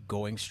school and just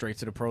going straight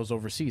to the pros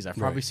overseas. I've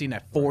probably seen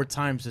that 4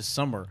 times this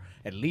summer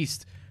at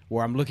least,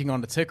 where I'm looking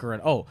on the ticker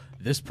and,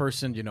 this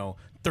person,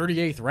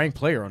 38th ranked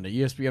player on the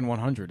ESPN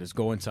 100 is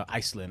going to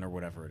Iceland or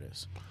whatever it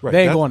is. Right.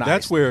 They ain't going to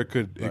That's Iceland.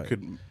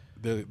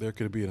 where there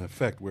could be an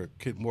effect where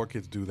more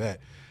kids do that.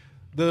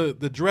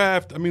 The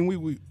draft. I mean,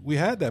 we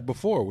had that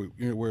before.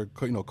 Where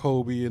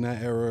Kobe in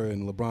that era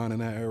and LeBron in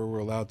that era were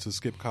allowed to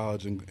skip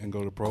college and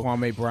go to pro.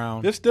 Kwame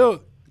Brown.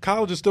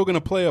 College is still going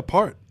to play a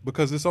part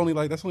because that's only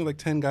like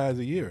 10 guys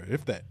a year,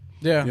 if that.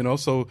 Yeah.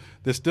 So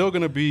there's still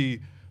going to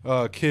be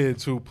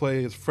kids who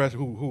play as fresh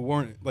who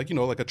weren't like a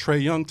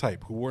Trae Young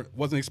type who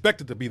wasn't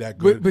expected to be that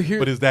good,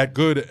 but is that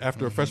good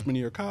after a freshman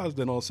year of college.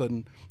 Then all of a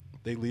sudden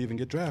they leave and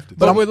get drafted.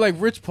 But with like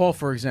Rich Paul,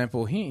 for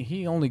example,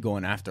 he only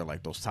going after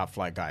like those top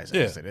flight guys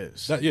as it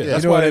is. That's You why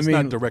know what I it's mean?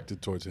 not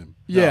directed towards him.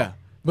 Yeah,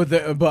 but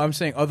I'm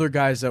saying other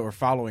guys that were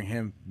following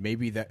him,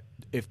 maybe that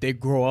if they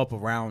grow up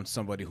around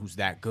somebody who's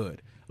that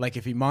good, like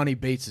if Imani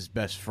Bates'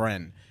 best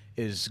friend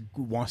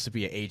wants to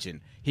be an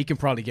agent, he can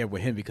probably get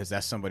with him because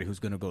that's somebody who's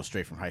going to go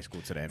straight from high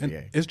school to the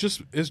NBA.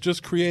 And it's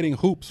just creating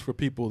hoops for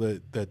people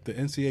that the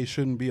NCAA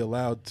shouldn't be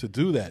allowed to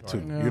do that to.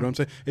 You know what I'm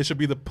saying? It should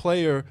be the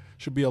player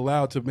should be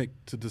allowed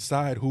to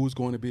decide who's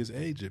going to be his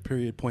agent.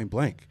 Period. Point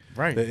blank.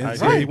 Right. The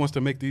NCAA wants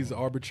to make these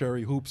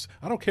arbitrary hoops.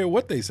 I don't care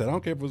what they said. I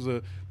don't care if it was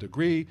a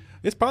degree.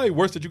 It's probably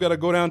worse that you got to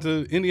go down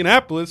to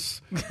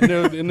Indianapolis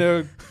in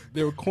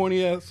their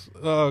corny ass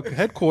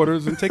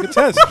headquarters and take a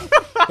test.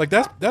 Like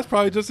that's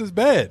probably just as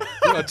bad.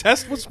 You know, a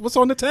test. What's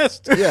on the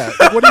test? Yeah.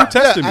 Like, what are you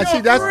testing? I me?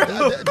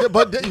 see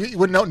but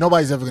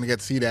nobody's ever going to get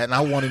to see that, and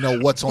I want to know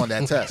what's on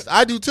that test.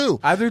 I do too.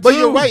 But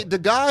you're right. The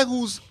guy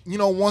who's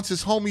wants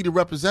his homie to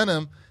represent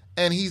him,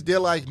 and they're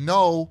like,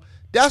 no,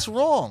 that's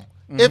wrong.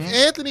 If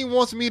Anthony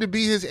wants me to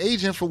be his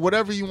agent for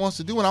whatever he wants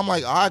to do, and I'm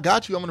like, I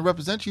got you, I'm going to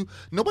represent you,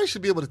 nobody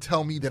should be able to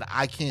tell me that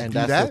I can't do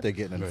that. And that's what they're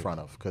getting in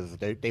front of, because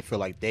they feel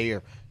like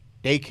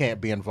they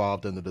can't be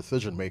involved in the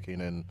decision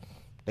making, and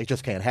they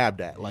just can't have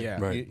that. Like,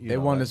 they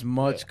want as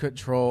much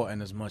control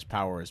and as much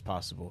power as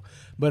possible.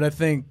 But I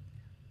think,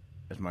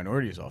 as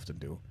minorities often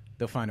do,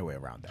 they'll find a way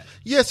around that.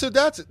 Yeah, so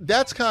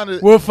that's kind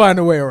of we'll find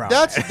a way around.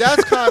 That's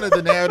kind of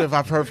the narrative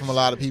I've heard from a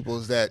lot of people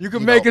is that you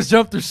can make us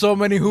jump through so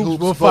many hoops.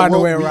 We'll find a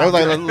way around. I was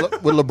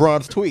like with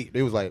LeBron's tweet,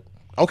 it was like,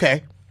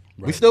 okay.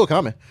 Right. We still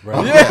coming.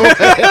 Right.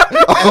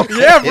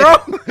 Yeah, bro.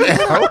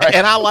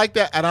 And I like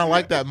that. And I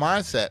like that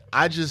mindset.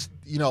 I just,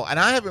 and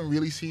I haven't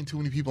really seen too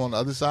many people on the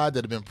other side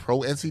that have been pro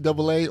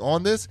NCAA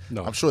on this.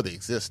 No. I'm sure they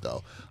exist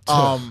though.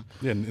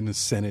 In the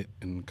Senate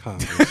and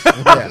Congress.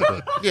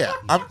 Yeah.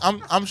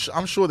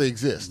 I'm sure they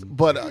exist.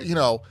 But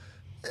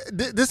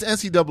this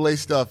NCAA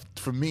stuff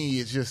for me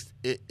is just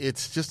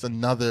it's just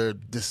another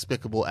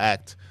despicable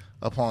act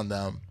upon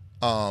them.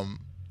 And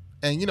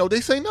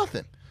they say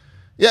nothing.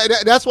 Yeah,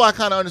 that's why I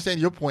kind of understand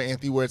your point,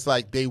 Anthony, where it's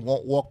like they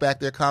won't walk back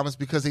their comments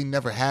because they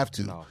never have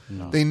to.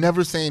 No. They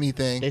never say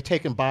anything. They're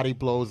taking body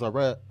blows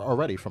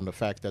already from the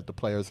fact that the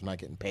players are not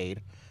getting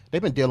paid.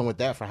 They've been dealing with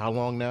that for how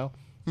long now?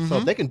 So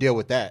if they can deal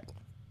with that,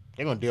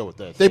 they're going to deal with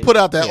this. They put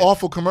out that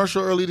awful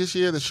commercial early this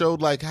year that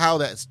showed like how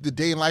that's the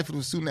day in life of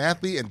a student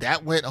athlete, and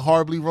that went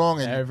horribly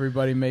wrong. And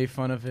everybody made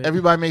fun of it.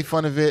 Everybody made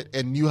fun of it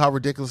and knew how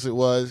ridiculous it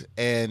was.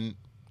 And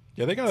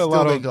yeah, they got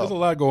there's a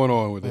lot going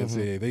on with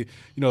NCAA.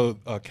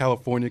 They,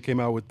 California came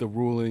out with the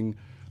ruling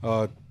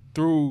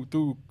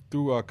through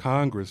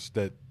Congress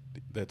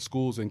that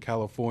schools in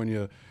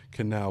California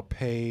can now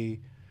pay.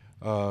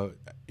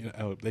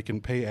 They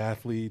can pay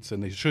athletes,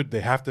 and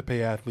they have to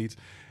pay athletes.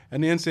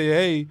 And the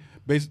NCAA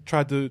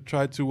tried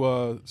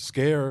to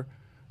scare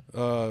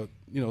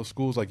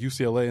schools like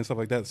UCLA and stuff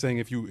like that, saying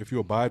if you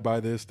abide by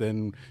this,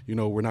 then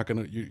we're not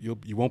gonna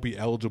you won't be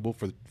eligible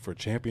for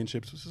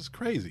championships. This is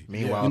crazy.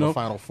 Meanwhile, the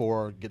Final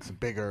Four gets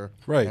bigger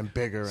and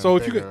bigger. So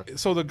and bigger.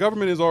 So the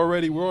government we're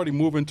already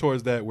moving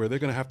towards that, where they're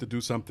gonna have to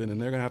do something,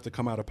 and they're gonna have to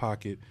come out of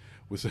pocket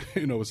with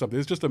with something.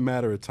 It's just a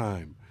matter of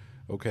time.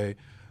 Okay,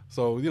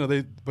 so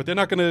but they're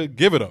not gonna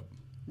give it up.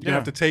 You're gonna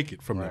have to take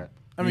it from them.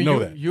 I mean,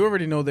 you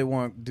already know the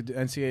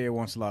NCAA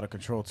wants a lot of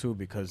control too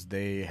because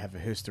they have a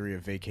history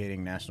of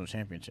vacating national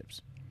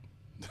championships.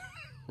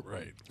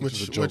 Right,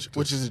 which is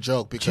a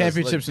joke because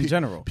championships in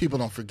general. People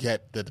don't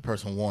forget that the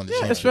person won the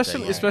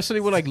championship. Especially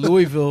with like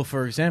Louisville,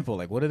 for example.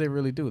 Like, what did they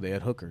really do? They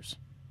had hookers.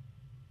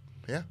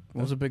 Yeah,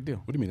 what was a big deal?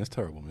 What do you mean? That's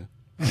terrible, man.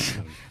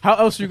 How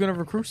else are you going to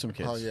recruit some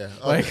kids? Oh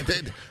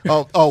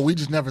yeah. We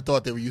just never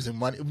thought they were using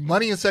money.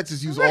 Money and sex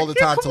is used all the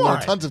time to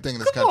learn tons of things in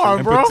this country.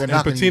 On, bro. And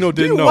Patino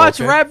didn't know. Do you watch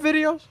rap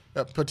videos?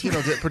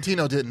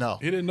 Patino didn't know.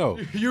 He didn't know.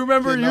 You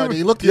remember?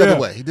 He looked the other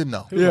way. He didn't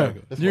know. Yeah.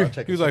 He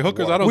was like,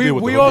 hookers, I don't deal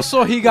with them. We all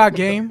saw He Got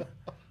Game.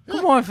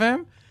 Come on,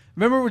 fam.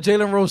 Remember what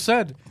Jalen Rose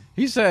said?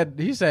 He said,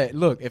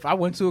 look, if I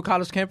went to a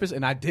college campus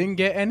and I didn't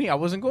get any, I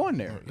wasn't going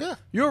there. Yeah.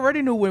 You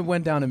already knew what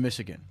went down in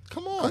Michigan.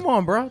 Come on. Come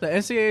on, bro. The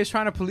NCAA is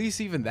trying to police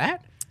even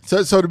that?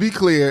 So to be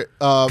clear,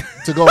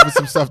 to go over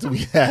some stuff that we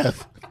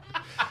have,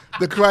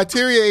 the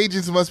criteria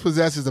agents must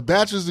possess is a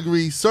bachelor's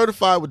degree,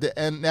 certified with the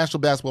National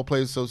Basketball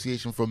Players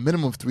Association for a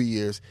minimum of 3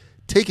 years,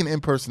 take an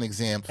in-person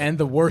exam. And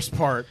the worst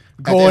part,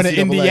 going to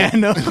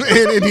Indiana.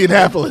 In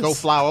Indianapolis. Go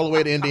fly all the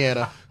way to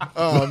Indiana.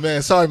 Oh,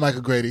 man. Sorry,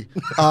 Michael Grady.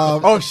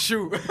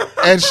 Shoot.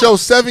 And show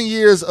 7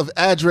 years of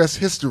address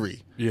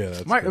history.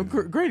 Yeah,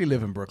 Grady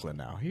live in Brooklyn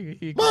now.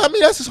 Well, I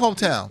mean, that's his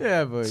hometown.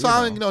 Yeah, but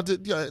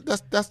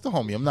that's the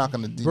homie. I'm not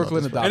going to.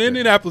 Brooklyn adopted. And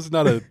Indianapolis is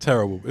not a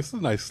terrible. It's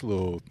a nice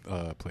little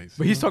place.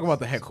 But he's talking about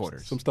the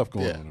headquarters. Some stuff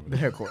going on over there. The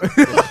headquarters.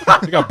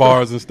 They got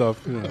bars and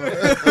stuff. You're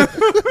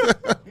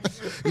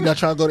not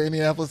trying to go to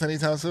Indianapolis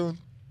anytime soon?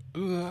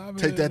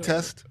 Take that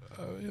test.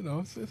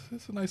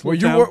 It's a nice. Well,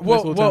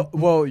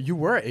 you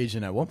were an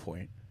agent at one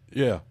point.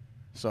 Yeah.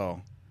 So.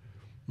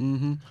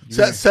 Mm-hmm.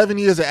 7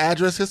 years of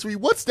address history.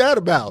 What's that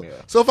about? Yeah.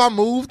 So if I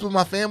moved with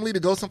my family to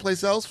go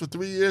someplace else for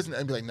 3 years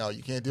and be like, no,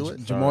 you can't do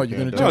it. Jamal, you're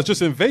gonna. No, it's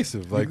just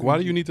invasive. Like, why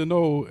do you need to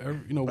know?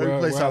 Every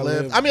place I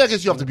live. I mean, I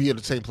guess you have to be at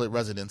the same place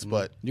residence,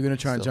 but you're gonna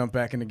try and jump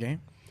back in the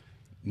game.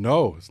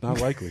 No, it's not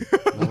likely.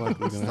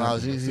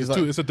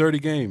 It's a dirty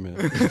game,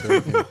 man.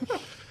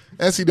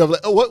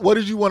 NCAA. What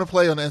did you want to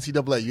play on the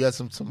NCAA? You had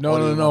some. No.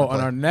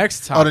 On our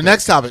next topic. Oh, the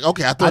next topic.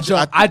 Okay,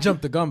 I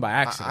jumped the gun by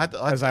accident,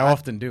 as I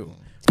often do.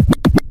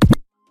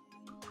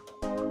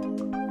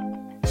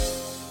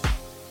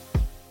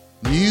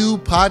 New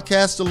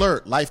podcast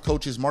alert. Life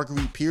coaches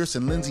Marguerite Pierce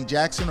and Lindsay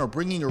Jackson are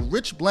bringing a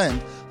rich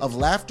blend of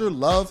laughter,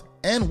 love,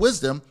 and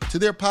wisdom to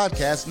their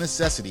podcast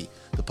Necessity.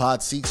 The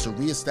pod seeks to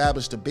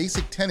reestablish the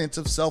basic tenets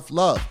of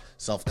self-love,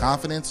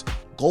 self-confidence,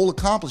 goal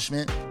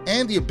accomplishment,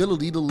 and the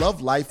ability to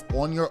love life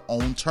on your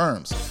own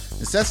terms.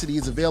 Necessity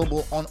is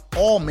available on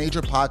all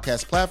major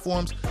podcast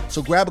platforms,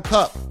 so grab a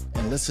cup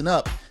and listen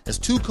up as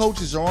two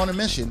coaches are on a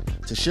mission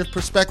to shift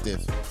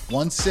perspective,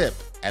 one sip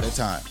at a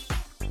time.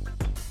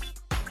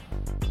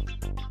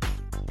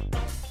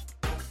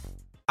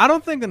 I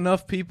don't think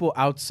enough people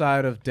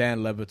outside of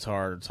Dan Le Batard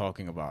are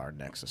talking about our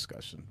next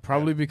discussion.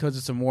 Probably because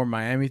it's a more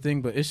Miami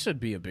thing, but it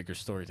should be a bigger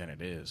story than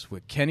it is.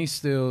 With Kenny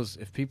Stills,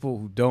 if people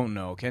who don't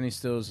know, Kenny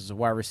Stills is a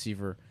wide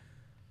receiver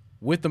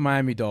with the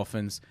Miami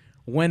Dolphins.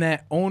 When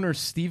at owner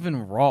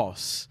Stephen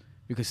Ross,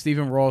 because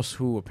Stephen Ross,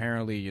 who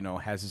apparently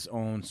has his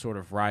own sort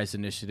of Rise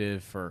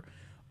initiative for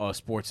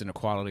sports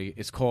inequality,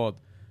 it's called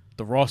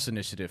the Ross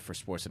Initiative for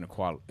Sports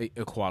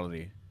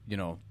Equality.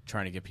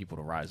 Trying to get people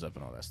to rise up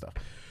and all that stuff.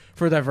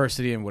 For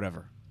diversity and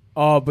whatever.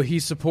 But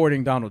he's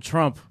supporting Donald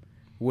Trump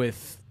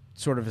with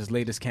sort of his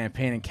latest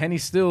campaign. And Kenny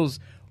Stills,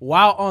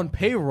 while on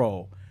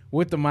payroll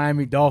with the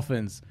Miami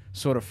Dolphins,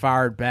 sort of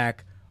fired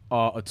back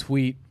a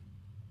tweet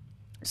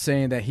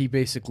saying that he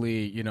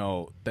basically,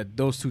 that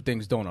those two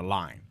things don't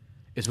align,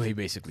 is what he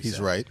basically said. He's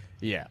right.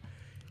 Yeah.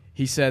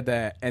 He said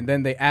that, and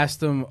then they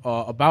asked him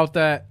about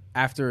that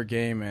after a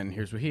game, and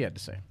here's what he had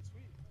to say.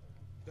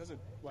 Doesn't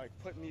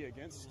put me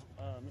against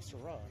Mr.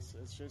 Ross.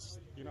 It's just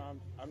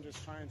I'm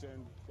just trying to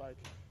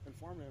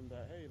inform him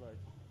that hey,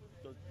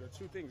 the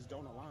two things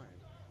don't align.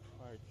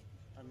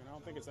 I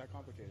don't think it's that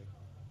complicated.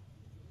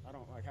 I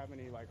don't have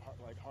any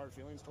hard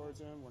feelings towards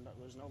him.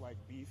 There's no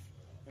beef.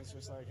 It's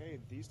just hey,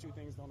 these two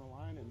things don't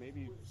align, and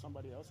maybe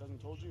somebody else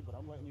hasn't told you, but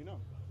I'm letting you know.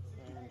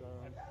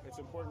 And it's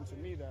important to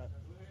me that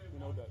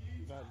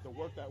that the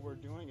work that we're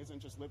doing isn't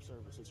just lip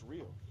service. It's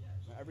real.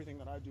 And everything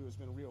that I do has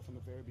been real from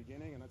the very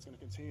beginning, and that's going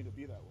to continue to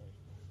be that way.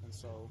 And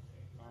so,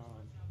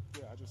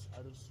 I just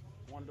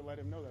wanted to let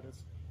him know that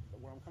it's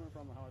where I'm coming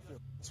from and how I feel.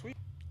 Sweet.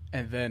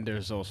 And then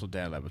there's also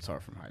Dan Le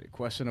Batard from Highly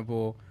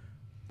Questionable.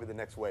 With the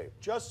next wave.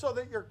 Just so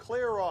that you're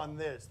clear on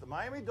this, the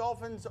Miami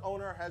Dolphins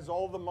owner has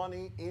all the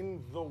money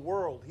in the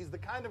world. He's the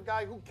kind of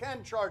guy who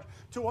can charge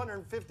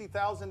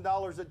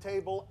 $250,000 a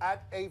table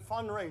at a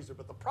fundraiser.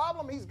 But the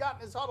problem he's got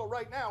in his huddle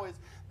right now is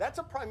that's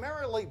a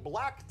primarily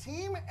black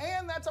team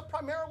and that's a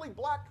primarily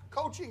black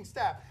coaching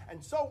staff.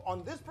 And so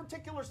on this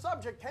particular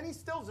subject, Kenny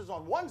Stills is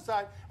on one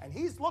side and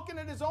he's looking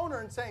at his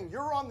owner and saying,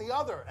 you're on the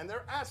other. And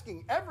they're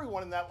asking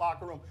everyone in that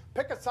locker room,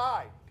 pick a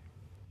side.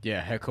 Yeah,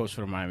 head coach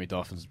for the Miami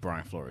Dolphins is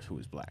Brian Flores, who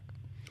is black.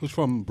 Who's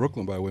from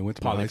Brooklyn, by the way. Went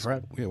to Poly high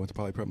Prep. School. Yeah, went to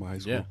Poly Prep, my high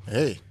school. Yeah.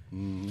 Hey.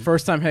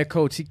 First time head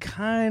coach, he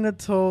kind of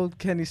told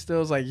Kenny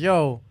Stills,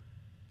 yo,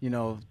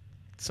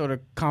 sort of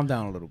calm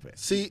down a little bit.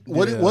 See,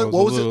 Yeah, what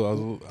was it?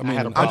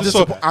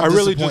 I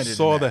really disappointed just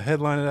saw in the that.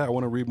 headline of that. I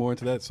want to read more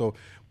into that. So,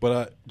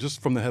 but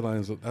just from the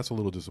headlines, that's a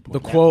little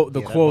disappointing. The quote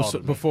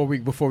bothered me.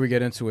 before we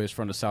get into it is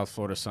from the South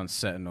Florida Sun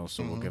Sentinel,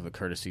 so we'll give the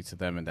courtesy to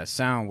them, and that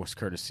sound was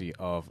courtesy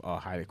of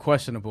Highly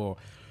Questionable.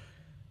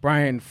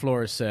 Brian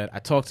Flores said, I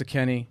talked to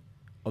Kenny.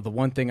 The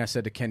one thing I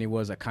said to Kenny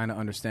was I kind of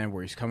understand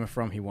where he's coming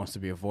from. He wants to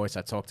be a voice.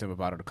 I talked to him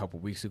about it a couple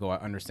weeks ago. I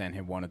understand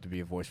him wanting to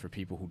be a voice for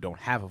people who don't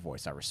have a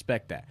voice. I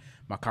respect that.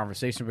 My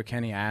conversation with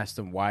Kenny, I asked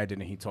him why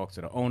didn't he talk to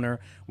the owner?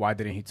 Why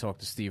didn't he talk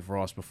to Steve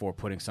Ross before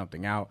putting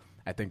something out?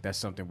 I think that's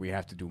something we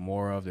have to do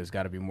more of. There's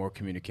got to be more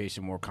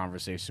communication, more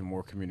conversation,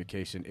 more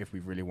communication if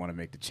we really want to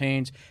make the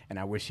change. And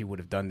I wish he would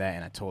have done that,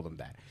 and I told him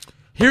that.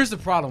 Here's the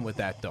problem with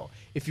that, though.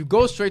 If you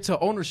go straight to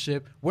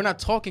ownership, we're not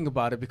talking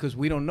about it because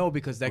we don't know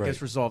because that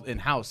gets resolved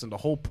in-house. And the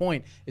whole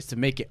point is to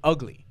make it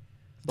ugly.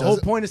 The whole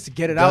point is to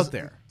get it out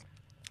there.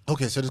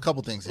 Okay, so there's a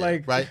couple things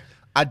here, right?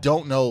 I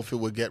don't know if it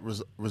would get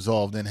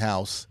resolved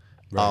in-house,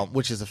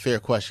 which is a fair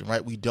question,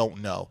 right? We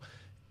don't know.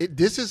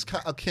 This is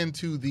akin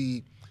to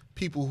the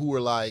people who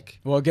are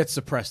Well, it gets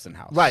suppressed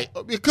in-house. right,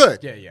 it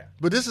could. Yeah.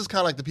 But this is kind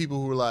of like the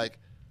people who are like,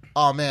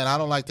 oh, man, I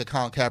don't like the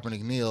Colin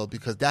Kaepernick kneel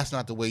because that's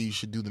not the way you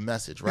should do the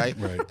message, right?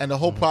 Right. And the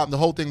whole problem, the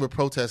whole thing with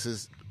protests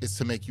is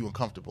to make you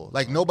uncomfortable.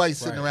 Nobody's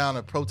sitting around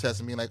a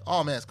protest and being like,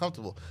 oh, man, it's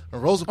comfortable.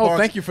 And Rosa Parks,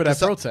 thank you for that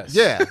protest.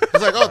 Yeah.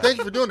 It's like, oh, thank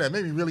you for doing that. It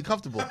made me really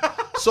comfortable.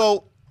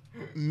 So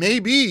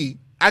maybe,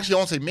 actually, I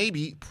won't say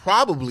maybe,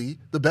 probably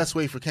the best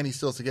way for Kenny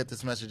Stills to get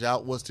this message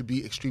out was to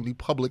be extremely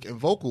public and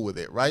vocal with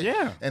it, right?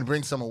 Yeah. And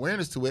bring some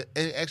awareness to it.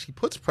 And it actually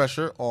puts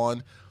pressure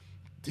on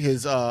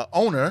his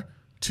owner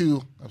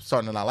to, I'm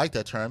starting to not like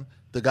that term,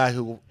 the guy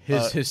who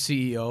His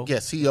CEO. yeah,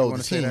 CEO of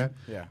the team,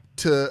 Yeah.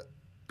 to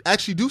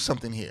actually do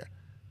something here.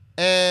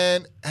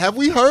 And have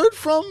we heard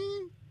from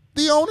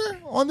the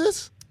owner on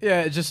this?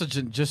 Yeah, just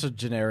a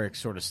generic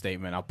sort of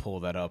statement. I'll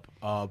pull that up.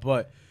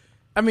 But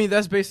I mean,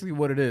 that's basically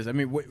what it is. I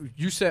mean,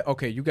 you said,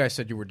 okay, you guys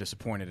said you were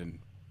disappointed in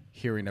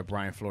hearing that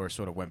Brian Flores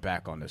sort of went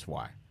back on this.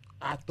 Why?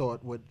 I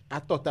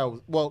thought that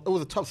was it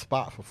was a tough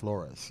spot for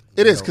Flores.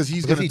 It is because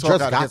he's going to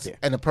talk out got against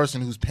and the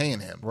person who's paying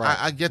him. Right.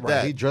 I get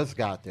that. He just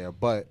got there,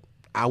 but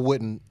I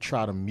wouldn't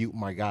try to mute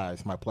my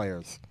guys, my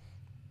players,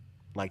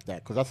 like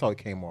that because that's how it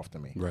came off to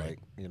me. Right.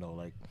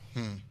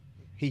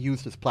 He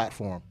used his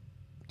platform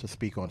to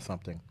speak on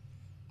something.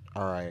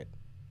 All right.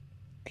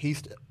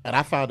 And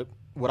I found it.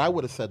 What I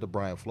would have said to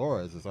Brian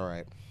Flores is, all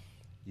right,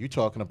 you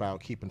talking about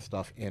keeping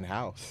stuff in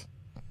house.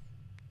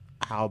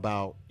 How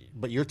about?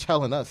 But you're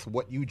telling us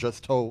what you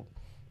just told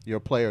your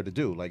player to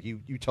do. Like you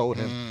told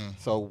him.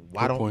 So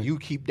why don't you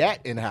keep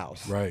that in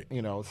house? Right.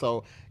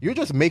 So you're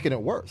just making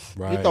it worse.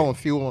 Right. You're throwing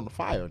fuel on the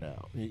fire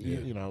now.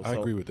 I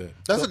agree with that.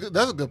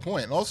 That's a good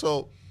point. And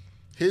also,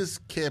 his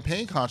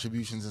campaign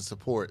contributions and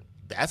support.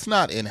 That's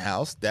not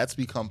in-house. That's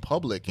become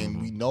public,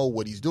 and we know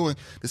what he's doing.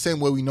 The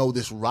same way we know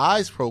this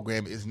RISE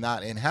program is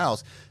not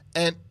in-house.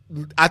 And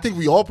I think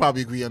we all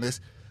probably agree on this.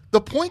 The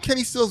point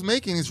Kenny Stills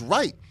making is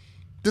right.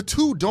 The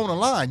two don't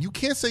align. You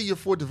can't say you're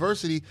for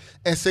diversity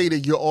and say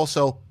that you're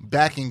also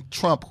backing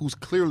Trump, who's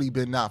clearly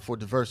been not for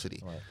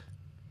diversity.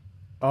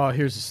 Right.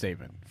 Here's a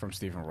statement from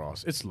Stephen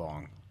Ross. It's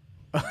long.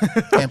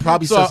 And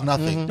probably says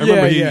nothing. I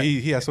remember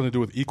he had something to do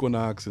with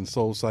Equinox and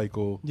Soul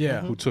Cycle.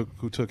 Yeah. who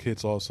took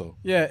hits also.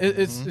 Yeah,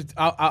 it's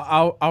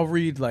I'll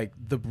read like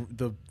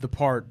the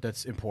part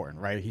that's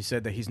important, right? He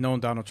said that he's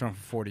known Donald Trump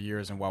for 40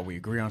 years, and while we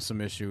agree on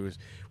some issues,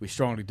 we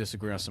strongly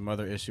disagree on some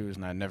other issues,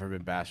 and I've never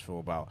been bashful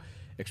about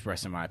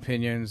expressing my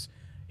opinions.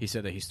 He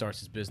said that he starts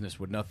his business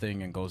with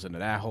nothing and goes into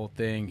that whole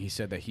thing. He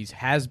said that he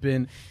has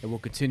been and will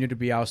continue to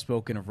be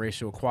outspoken of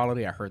racial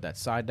equality. I heard that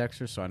side,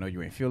 Dexter, so I know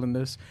you ain't feeling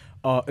this.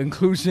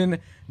 Inclusion,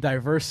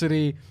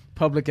 diversity,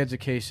 public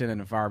education,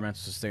 and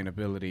environmental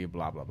sustainability,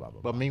 blah, blah, blah,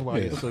 blah. But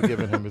meanwhile, you're still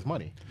giving him his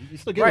money. You're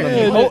still Right. giving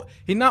him his money.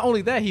 He not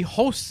only that, he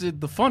hosted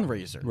the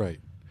fundraiser Right.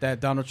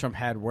 that Donald Trump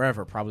had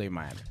wherever, probably in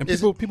Miami. And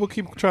people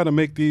keep trying to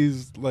make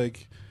these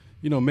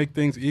make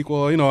things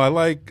equal. I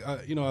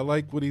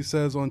like what he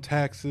says on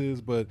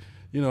taxes, but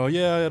I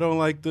don't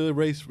like the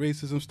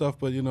racism stuff.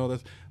 But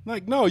that's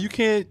like, no, you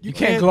can't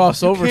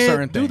gloss over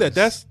certain do that.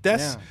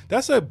 things.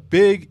 That's a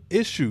big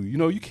issue.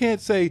 You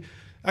can't say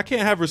I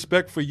can't have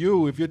respect for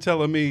you if you're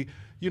telling me.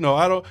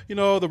 I don't.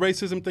 The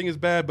racism thing is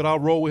bad, but I'll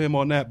roll with him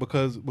on that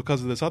because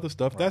of this other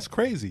stuff. Right. That's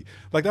crazy.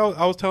 Like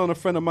I was telling a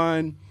friend of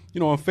mine.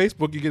 On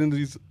Facebook, you get into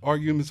these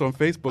arguments on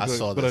Facebook. I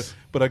saw this.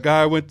 But a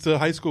guy I went to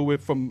high school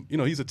with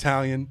he's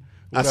Italian.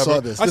 Whatever. I saw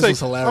this. This was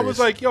hilarious. I was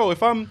like,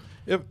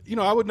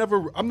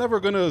 I'm never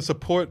going to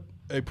support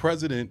a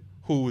president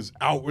who is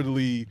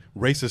outwardly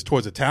racist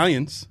towards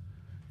Italians.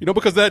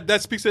 Because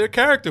that speaks to their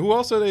character. Who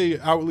else are they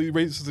outwardly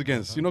racist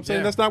against? You know what I'm saying?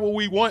 Yeah. That's not what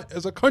we want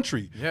as a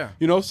country. Yeah.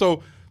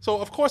 So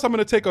of course I'm going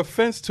to take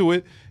offense to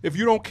it. If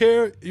you don't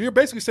care, you're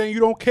basically saying you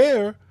don't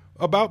care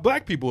about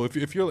black people.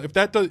 If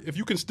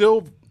you can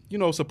still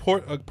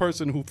support a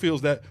person who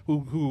feels that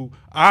who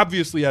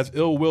obviously has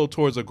ill will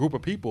towards a group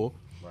of people.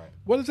 Right.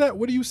 What is that?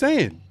 What are you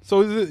saying?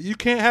 So you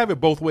can't have it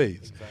both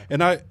ways. Exactly.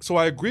 And I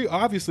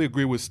obviously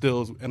agree with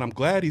Stills, and I'm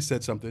glad he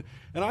said something.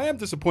 And I am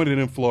disappointed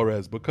in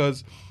Flores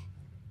because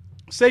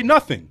say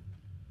nothing.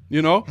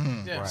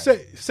 Yeah.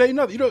 Say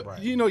nothing.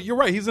 Right. You're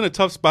right. He's in a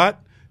tough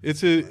spot.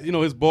 It's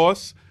his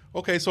boss.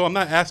 Okay, so I'm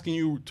not asking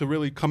you to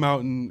really come out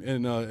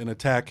and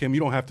attack him. You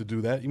don't have to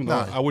do that, even though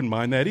I wouldn't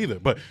mind that either.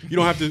 But you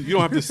don't have to. You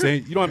don't have to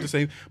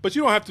say. But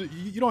you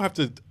don't have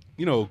to.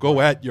 Go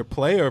at your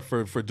player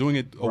for doing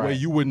it a way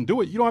you wouldn't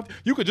do it. You don't have.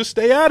 You could just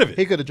stay out of it.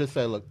 He could have just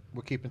said, "Look,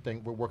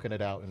 we're working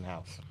it out in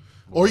house."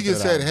 Or he could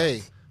have said,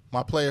 "Hey,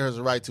 my player has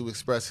a right to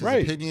express his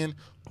opinion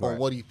on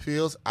what he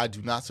feels. I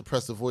do not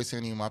suppress the voice of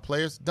any of my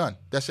players." Done.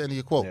 That's the end of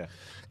your quote. Yeah.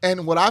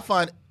 And what I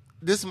find.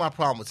 This is my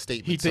problem with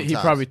statements. He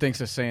probably thinks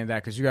they're saying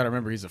that because you got to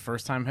remember he's a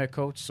first-time head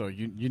coach, so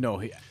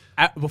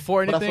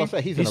before But that's anything what I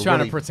say, he's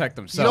trying to protect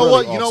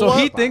himself. You know so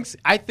what?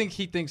 I think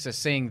he thinks that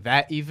saying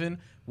that even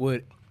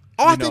would.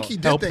 I think he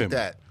did help think him.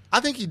 that.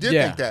 I think he did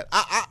think that.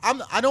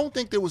 I don't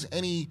think there was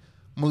any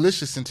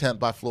malicious intent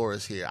by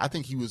Flores here. I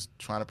think he was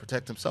trying to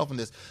protect himself in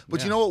this.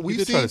 But you know what?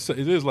 We've seen.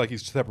 It is like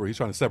he's separate. He's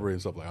trying to separate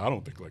himself. Like I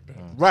don't think like that.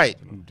 Right.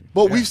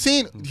 But we've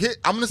seen.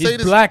 I'm going to say He's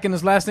this. black and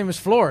his last name is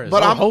Flores.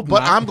 But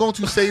I'm going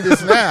to say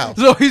this now.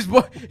 So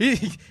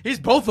he's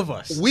both of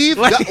us. We've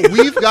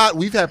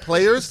had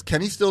players.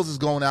 Kenny Stills is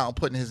going out and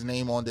putting his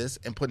name on this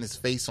and putting his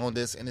face on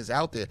this and is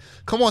out there.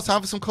 Come on, it's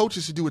time for some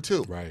coaches to do it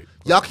too. Right.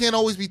 Y'all can't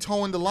always be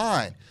towing the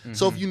line.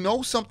 So if you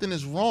know something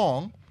is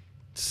wrong,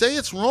 say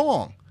it's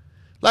wrong.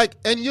 Like,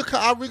 and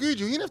I agree with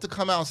you. He didn't have to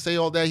come out and say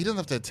all that. He doesn't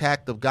have to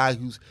attack the guy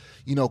who's,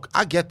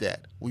 I get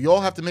that. We all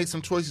have to make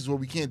some choices where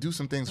we can't do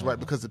some things right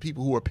because the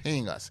people who are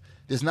paying us.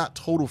 There's not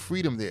total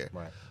freedom there.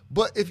 Right.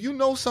 But if you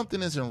know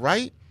something isn't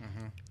right,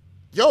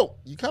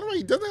 you kind of right.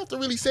 He doesn't have to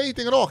really say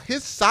anything at all.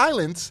 His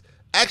silence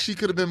actually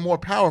could have been more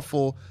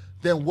powerful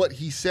than what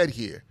he said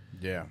here.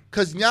 Yeah.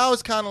 Because now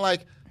it's kind of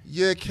like,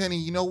 yeah, Kenny,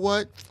 you know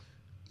what?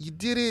 You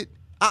did it.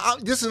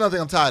 This is another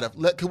thing I'm tired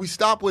of. Can we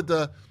stop with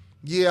the...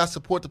 Yeah, I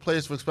support the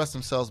players to express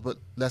themselves, but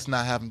let's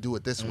not have them do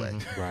it this way.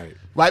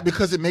 Right,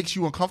 because it makes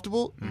you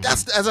uncomfortable.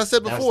 That's, as I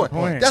said before,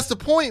 that's the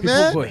point,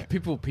 man.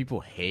 People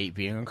hate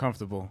being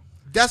uncomfortable.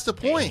 That's the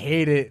They point.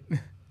 hate it. And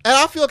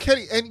I feel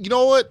Kenny, and you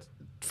know what?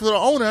 For the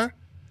owner,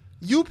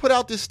 you put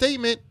out this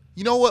statement.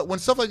 You know what? When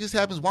stuff like this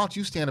happens, why don't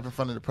you stand up in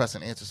front of the press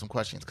and answer some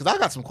questions? Because I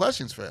got some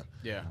questions for him.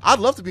 Yeah. I'd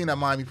love to be in that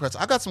Miami press.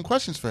 I got some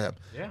questions for him.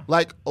 Yeah.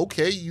 Like,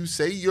 okay, you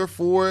say you're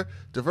for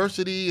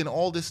diversity and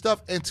all this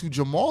stuff. And to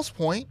Jamal's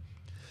point,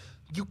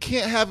 you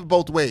can't have it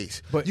both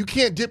ways. But- you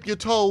can't dip your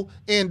toe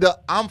in the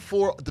I'm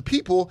for the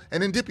people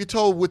and then dip your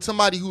toe with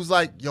somebody who's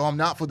like, yo, I'm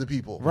not for the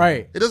people.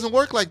 Right. It doesn't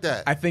work like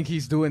that. I think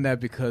he's doing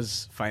that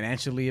because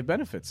financially it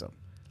benefits him.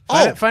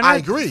 Oh, I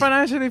agree.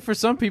 Financially, for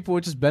some people,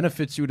 it just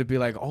benefits you to be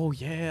like, oh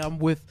yeah, I'm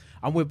with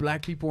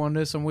black people on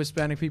this, I'm with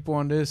Hispanic people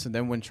on this, and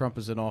then when Trump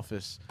is in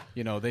office,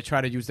 you know, they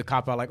try to use the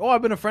cop out like, oh,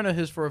 I've been a friend of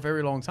his for a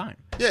very long time.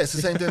 Yeah, it's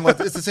the same thing.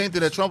 It's the same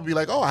thing that Trump would be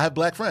like, oh, I have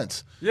black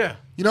friends. Yeah.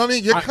 You know what I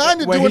mean? You're kind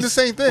of doing the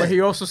same thing. Where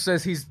he also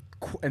says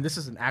and this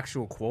is an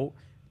actual quote,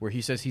 where he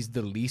says he's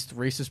the least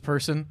racist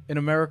person in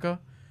America.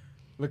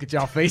 Look at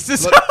y'all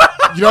faces.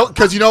 You know,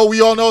 because we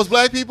all know as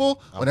black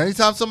people, when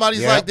anytime somebody's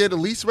Yeah. like they're the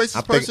least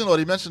racist person or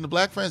they mention the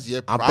black friends,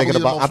 I'm probably thinking the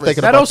about- most I'm thinking racist.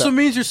 That about also that.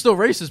 means you're still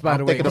racist, by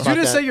the way. thinking 'Cause you about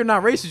didn't that. say you're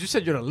not racist. You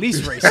said you're the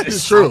least racist.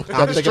 It's true. I'm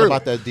That is thinking true.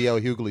 about that D.L.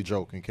 Hughley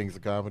joke in Kings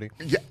of Comedy.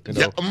 Yeah, You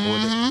yeah,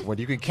 know, when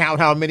you can count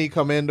how many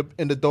come in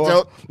the door.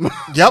 So,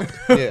 yep.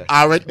 Yeah.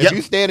 I already. If Yep.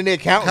 you standing there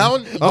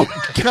counting,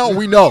 Count.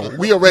 We know.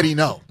 We already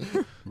know.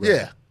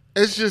 Yeah.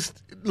 It's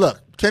just look.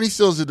 Kenny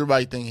Stills did the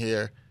right thing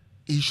here.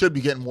 He should be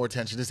getting more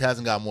attention. This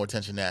hasn't gotten more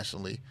attention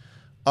nationally.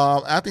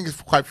 I think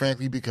it's quite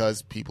frankly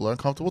because people are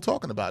uncomfortable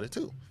talking about it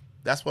too.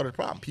 That's part of the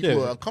problem.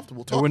 People are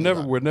uncomfortable talking. And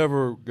about we're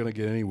never gonna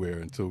get anywhere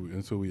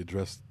until we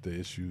address the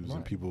issues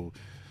and people.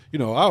 You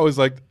know, I always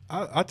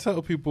I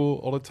tell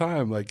people all the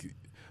time like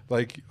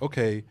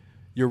okay,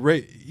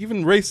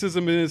 even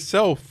racism in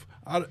itself,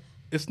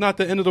 it's not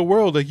the end of the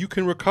world. Like you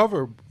can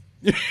recover.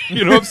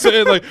 You know what I'm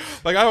saying? Like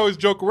I always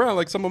joke around.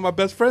 Like some of my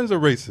best friends are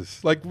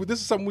racist. Like this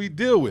is something we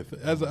deal with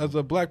as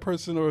a black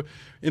person or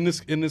in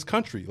this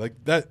country. Like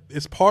that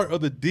is part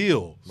of the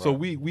deal. Right. So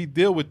we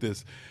deal with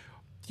this.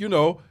 You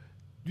know,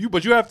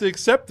 but you have to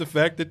accept the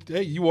fact that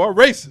hey, you are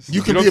racist.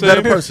 You can know be what a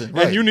I'm better saying?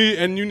 person,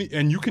 right.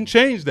 and you can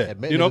change that.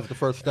 Admitting you know, is the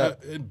first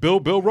step. Bill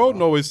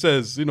Rhoden always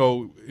says, you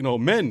know,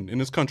 men in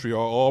this country are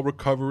all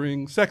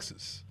recovering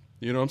sexists.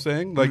 You know what I'm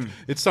saying? Like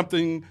it's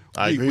something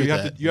I agree with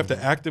that. You have to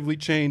actively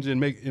change and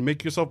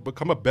make yourself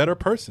become a better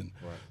person.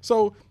 Right.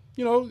 So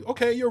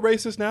okay, you're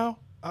racist now.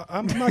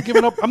 I'm not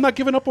giving up. I'm not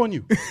giving up on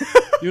you.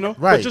 You know,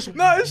 Right. But just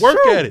it's work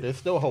true. at it. there's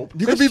still hope.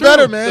 You can It's be true.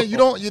 better, man. You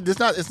don't.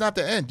 It's not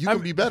the end. You can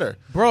be better.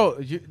 Bro,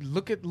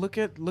 look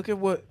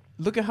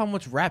at how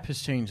much rap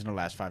has changed in the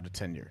last 5 to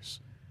 10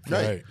 years.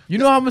 Right. You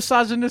know how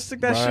misogynistic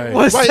that shit Right.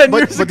 was Right, 10 but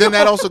years then ago?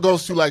 that also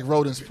goes to like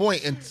Roden's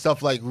point and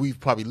stuff like we've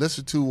probably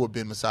listened to or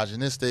been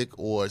misogynistic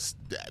or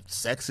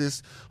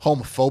sexist,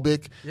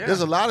 homophobic. Yeah.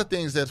 There's a lot of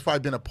things that's probably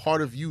been a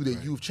part of you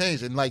that you've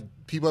changed, and like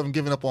people haven't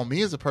given up on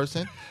me as a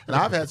person, and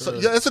I've had.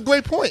 It's a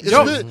great point.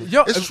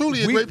 It's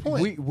truly a great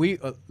point. We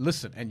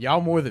listen, and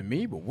y'all more than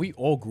me, but we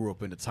all grew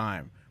up in a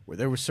time where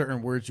there were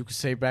certain words you could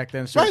say back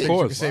then, certain Right. things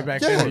you Of could say course.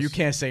 back Yeah. then that you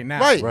can't say now.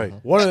 Right. Right.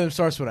 One of them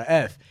starts with an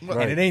F,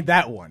 and it ain't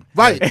that one.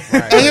 Right.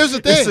 And here's the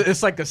thing.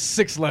 It's like a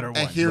 6-letter one.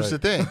 And here's the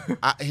thing.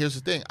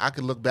 I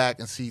could look back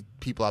and see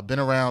people I've been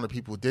around or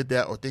people who did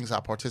that or things I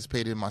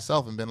participated in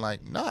myself and been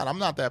like, nah, I'm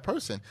not that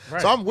person.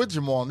 Right. So I'm with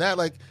Jamal on that.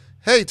 Like,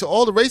 hey, to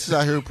all the racists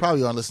out here who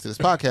probably aren't listening to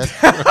this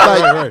podcast,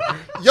 like,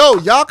 yo,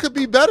 y'all could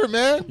be better,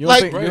 man. You don't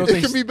Like, think- you don't it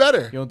think- could be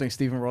better. You don't think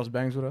Stephen Ross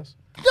bangs with us?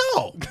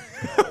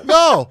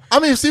 No. I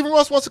mean, if Stephen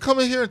Ross wants to come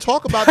in here and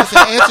talk about this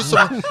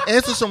and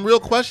answer some real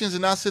questions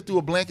and not sit through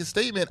a blanket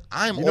statement,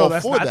 I'm You know all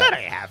that's for not, that. that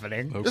ain't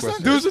happening. It's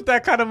not- Dudes with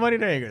that kind of money,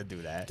 they ain't gonna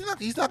do that.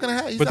 He's not going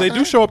to have. But they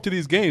do show up to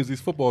these games,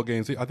 these football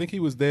games. I think he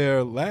was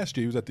there last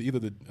year. He was at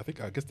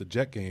I guess the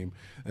Jet game,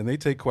 and they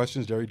take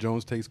questions. Jerry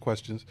Jones takes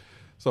questions.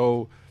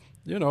 So,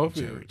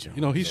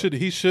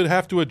 he should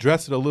have to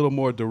address it a little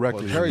more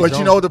directly. But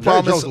you know the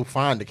problem Jerry is- Jones will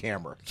find the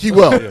camera. He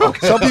will.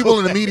 Some people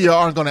in the media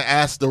aren't going to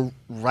ask the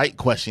right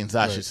questions,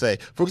 I should say.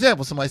 For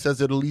example, somebody says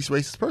they're the least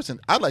racist person.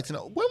 I'd like to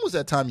know, when was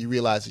that time you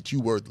realized that you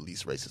were the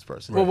least racist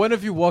person? Well, when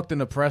have you walked in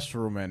the press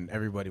room and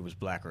everybody was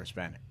black or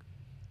Hispanic?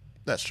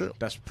 That's true.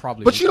 That's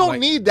probably. But you don't like-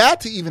 need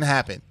that to even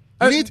happen.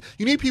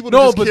 You need people to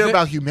No, just but care they-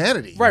 about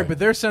humanity. Right, but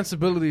their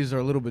sensibilities are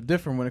a little bit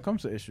different when it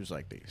comes to issues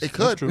like these. It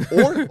could.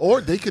 Or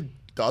they could,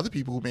 the other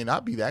people who may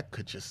not be that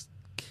could just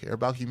care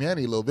about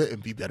humanity a little bit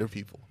and be better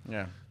people.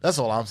 Yeah. That's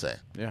all I'm saying.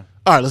 Yeah.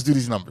 All right, let's do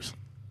these numbers.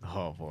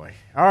 Oh boy.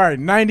 All right,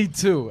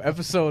 92,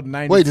 episode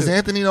 92. Wait, does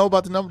Anthony know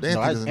about the number? No,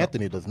 doesn't know.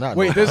 Anthony does not.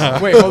 Wait, know.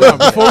 wait, hold on.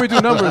 Before we do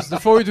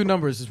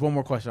numbers, there's one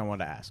more question I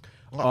wanted to ask.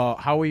 How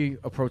are we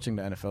approaching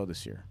the NFL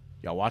this year?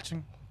 Y'all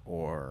watching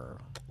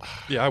or?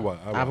 Yeah,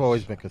 I've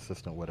always been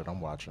consistent with it.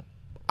 I'm watching.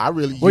 I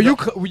really. Well,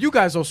 you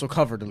guys also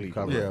covered the league.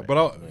 Yeah,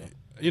 but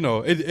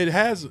it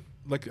has,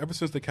 like, ever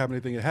since the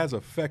cabinet thing, it has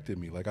affected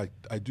me. Like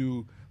I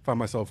do find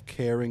myself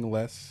caring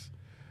less,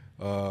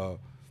 about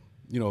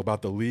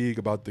the league,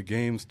 about the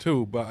games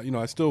too. But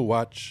I still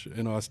watch.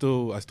 I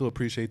still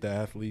appreciate the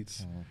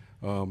athletes,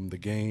 the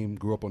game.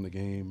 Grew up on the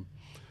game,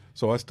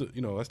 so I still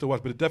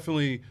watch. But it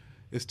definitely,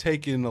 it's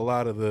taking a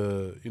lot of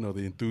the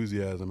the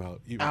enthusiasm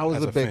out. Even I was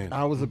as a fan.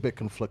 I was a bit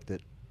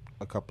conflicted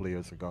a couple of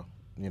years ago.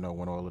 When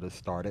all of this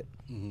started,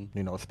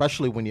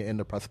 especially when you're in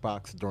the press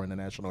box during the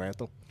national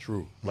anthem.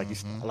 True. Like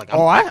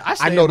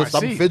I noticed stay in my I'm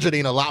seat.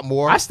 fidgeting a lot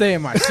more. I stay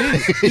in my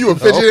seat. You were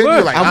fidgeting.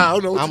 You're like, I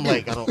don't know. I'm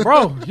like, I don't.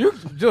 Bro,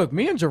 look,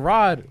 me and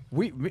Gerard,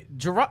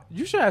 Gerard,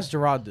 you should ask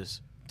Gerard this.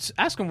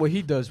 Ask him what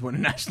he does when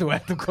the national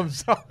anthem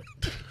comes on.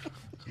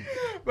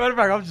 Matter of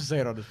fact, I'm just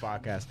saying on this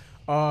podcast.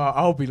 I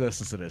hope he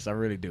listens to this. I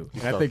really do.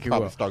 I think he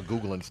will. Start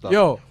Googling stuff.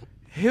 Yo,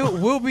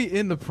 we'll be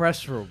in the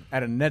press room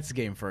at a Nets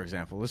game, for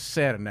example. Let's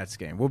say at a Nets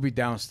game. We'll be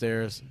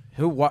downstairs.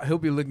 He'll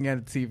be looking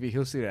at the TV.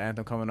 He'll see the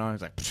anthem coming on.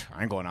 He's like,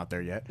 I ain't going out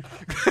there yet.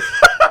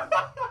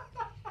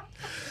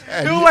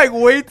 He'll like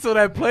wait till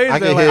that plays. I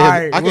There, can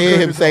like, all right, hear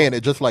him saying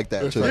it just like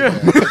that too.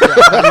 He's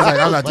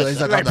like, I'm not doing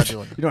it. I'm not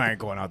doing it. You know I ain't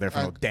going out there for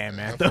no damn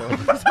anthem.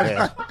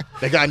 Yeah.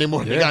 They got any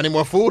more? They got any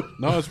more food?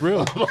 No, it's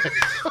real.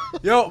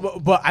 Yo,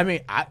 but I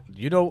mean,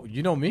 you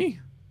know me.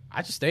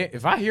 I just stay.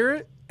 If I hear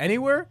it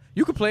anywhere,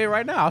 you can play it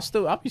right now.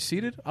 I'll be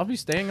seated. I'll be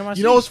staying in my seat.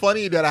 You know what's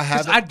funny that I 'Cause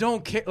haven't. I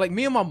don't care. Like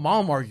me and my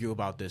mom argue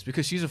about this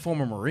because she's a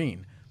former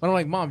Marine. But I'm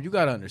like, Mom, you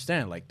gotta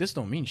understand. Like this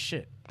don't mean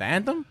shit. The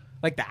anthem,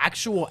 like the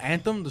actual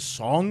anthem, the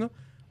song.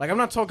 Like I'm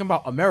not talking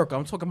about America.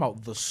 I'm talking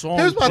about the song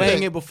Here's my playing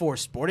thing. it before a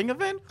sporting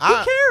event. Who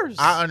cares?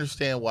 I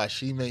understand why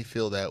she may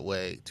feel that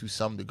way to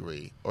some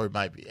degree, or it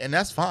might be, and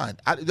that's fine.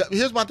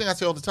 Here's my thing I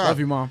say all the time. Love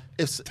you, Mom.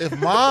 If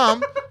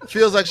Mom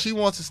feels like she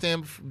wants to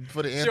stand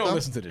for the anthem, don't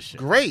listen to this shit.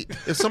 Great.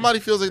 If somebody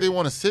feels like they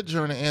want to sit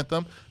during the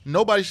anthem,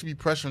 nobody should be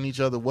pressuring each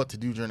other what to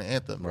do during the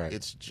anthem. Right.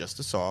 It's just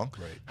a song.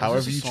 Right.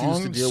 However you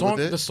choose to deal with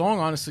it. The song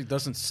honestly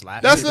doesn't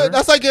slap. That's either.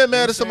 that's like getting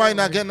mad at somebody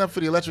not getting up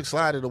for the electric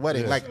slide at the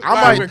wedding. Like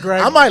Right,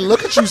 Greg. I might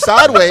look at you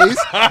sideways, and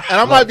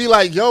I might be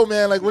like, "Yo,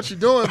 man, like what you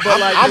doing?" But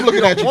like, I'm if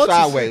looking at you don't want to-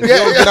 sideways. You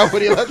don't get up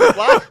with the electric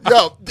fly.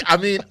 Yo, I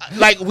mean,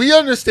 like we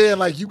understand,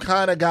 like you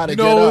kind of gotta You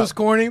get know what up. was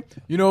corny?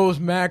 You know what was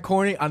mad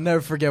corny? I'll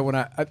never forget when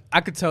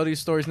I could tell these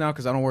stories now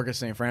because I don't work at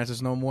St.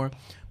 Francis no more.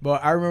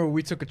 But I remember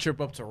we took a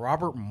trip up to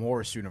Robert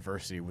Morris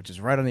University, which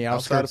is right on the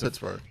Outside outskirts of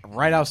Pittsburgh.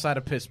 right outside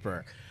of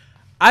Pittsburgh.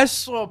 I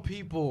saw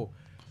people.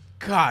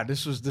 God,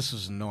 this was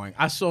annoying.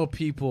 I saw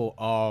people.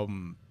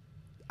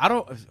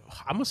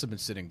 I must have been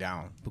sitting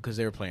down because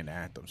they were playing the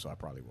anthem, so I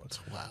probably was.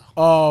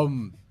 Wow.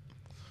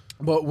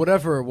 But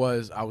whatever it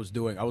was I was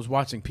doing, I was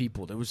watching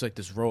people. There was like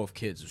this row of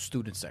kids, a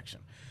student section.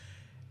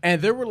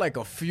 And there were like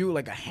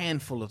a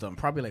handful of them,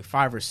 probably like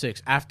 5 or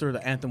 6 after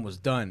the anthem was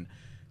done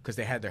because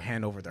they had their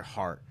hand over their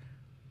heart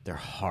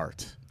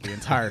the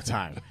entire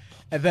time.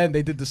 And then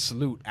they did the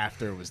salute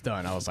after it was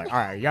done. I was like, all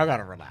right, y'all got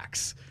to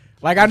relax.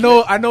 Like I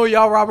know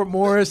y'all Robert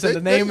Morris and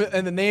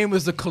the name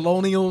is the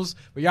Colonials,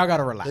 but y'all got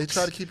to relax. They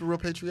try to keep it real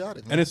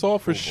patriotic, man. And it's all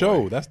for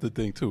show. That's the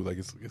thing too. Like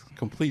it's a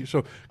complete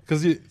show.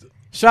 Because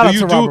Shout out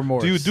to Robert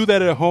Morris. Do you do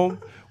that at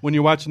home when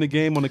you're watching the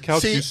game on the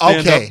couch? See, you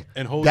stand okay, up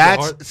and hold your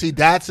heart.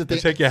 that's the thing.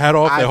 And take your hat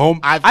off at home.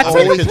 I've I take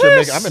always, a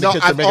piss. I'm in the no,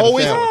 kitchen I've making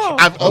always, a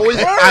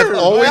sandwich.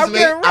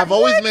 I've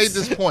always made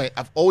this point.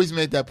 I've always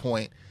made that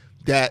point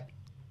that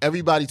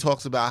everybody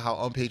talks about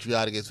how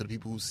unpatriotic it is for the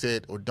people who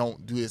sit or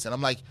don't do this, and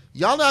I'm like,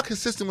 y'all not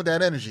consistent with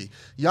that energy.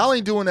 Y'all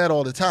ain't doing that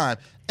all the time.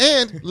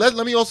 And let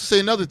me also say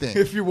another thing.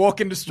 If you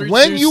walk in the street,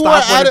 when you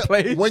were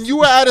plays. when you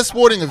were at a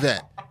sporting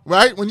event,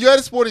 right? When you're at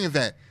a sporting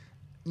event,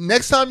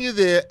 next time you're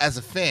there as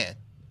a fan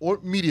or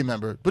media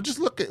member, but just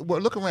look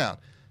around.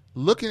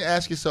 Look and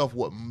ask yourself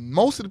what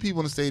most of the people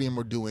in the stadium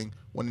are doing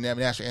when the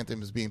national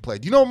anthem is being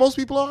played. Do you know where most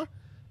people are?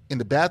 In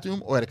the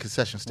bathroom or at a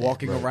concession stand.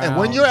 Walking around. And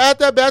when you're at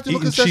that bathroom or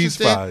Eating concession cheese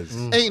stand,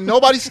 fries. ain't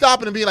nobody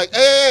stopping and being like,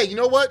 hey, you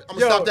know what? I'm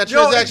going to stop that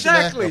transaction,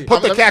 exactly. man.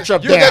 Put the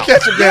ketchup Put down. that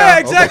ketchup down. Yeah,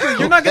 exactly.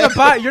 You're not gonna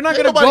buy. You're not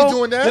Ain't gonna nobody go.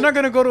 doing that. You're not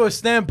gonna go to a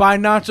stand, buy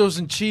nachos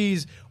and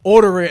cheese,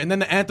 order it, and then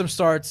the anthem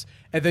starts,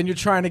 and then you're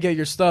trying to get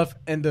your stuff,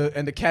 and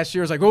the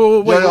cashier's like, wait,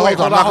 Yo, hold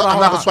I'm on. not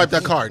going to swipe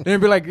that card.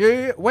 And be like,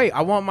 yeah, wait,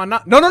 I want my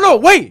no,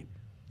 wait.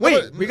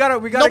 Nobody- We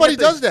gotta. nobody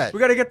does that. We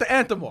gotta get the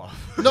anthem off.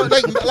 No,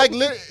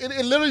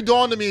 it literally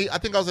dawned on me. I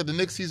think I was at the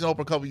Knicks season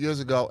opener a couple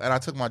years ago, and I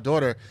took my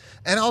daughter,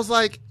 and I was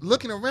like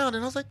looking around,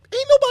 and I was like,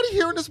 "Ain't nobody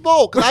hearing this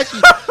bowl." Because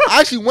I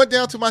actually went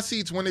down to my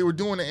seats when they were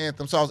doing the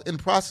anthem, so I was in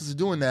the process of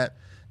doing that,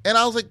 and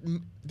I was like,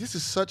 "This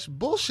is such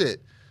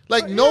bullshit."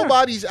 Like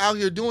nobody's out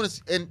here doing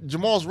this, and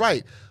Jamal's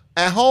right.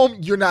 At home,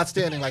 you're not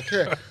standing like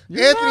here.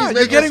 not.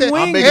 You're getting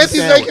wings.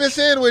 Anthony's making a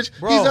sandwich.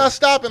 Bro. He's not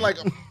stopping. Like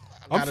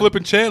I'm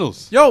flipping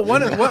channels. Yo,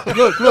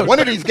 look. One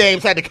of these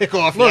games had to kick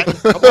off. Look,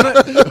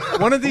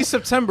 one of these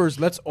Septembers,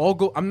 let's all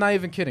go. I'm not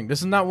even kidding. This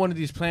is not one of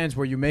these plans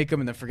where you make them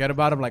and then forget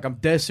about them. Like, I'm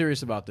dead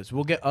serious about this.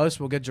 We'll get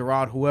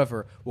Gerard,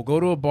 whoever. We'll go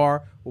to a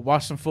bar. We'll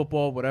watch some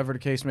football, whatever the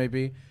case may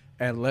be,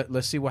 and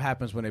let's see what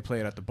happens when they play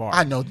it at the bar.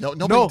 I know,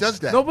 nobody does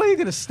that. Nobody's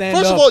going to stand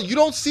up. First of all, you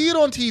don't see it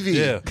on TV.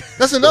 Yeah.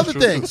 That's another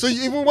thing. So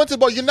you even went to the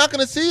bar, you're not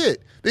going to see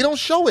it. They don't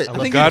show it.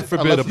 God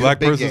forbid a unless black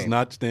it's a big person's game.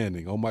 not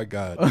standing. Oh my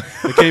God,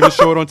 they can't even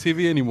show it on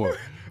TV anymore.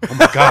 Oh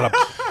my God.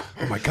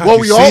 Oh my God. Well,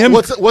 you we see all. him?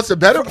 What's the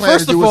better plan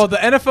First to of do? all, Is, the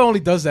NFL only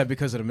does that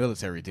because of the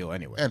military deal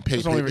anyway. And pay-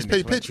 That's the only it's reason pay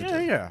they play.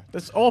 patriotism. Yeah.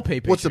 That's all pay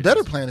what's the patriotism.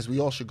 better plan is we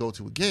all should go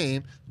to a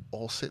game,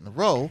 all sit in a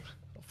row,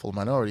 full of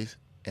minorities,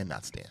 and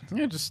not stand.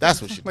 Yeah, just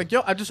That's what she like did.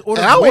 yo. I just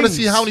ordered. And I want to wings.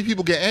 see how many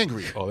people get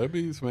angry. Oh, there'd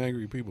be some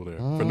angry people there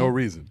for no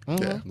reason. Yeah.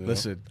 You know?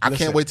 Listen, I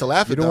can't wait to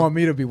laugh You at don't them. want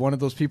me to be one of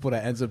those people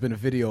that ends up in a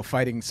video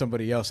fighting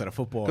somebody else at a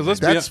football. 'Cause game.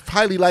 let's That's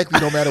highly likely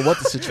no matter what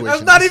the situation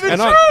That's not is. even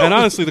And, true. and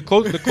honestly, the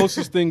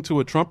closest thing to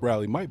a Trump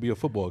rally might be a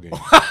football game.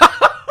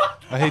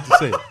 I hate to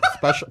say it.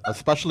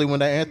 Especially when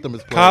that anthem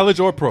is played. College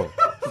or pro.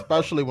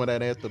 Especially when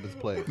that anthem is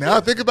played. Now I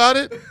think about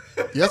it,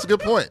 yeah, that's a good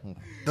point.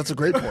 That's a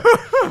great point.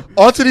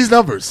 On to these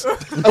numbers,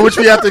 which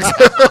we have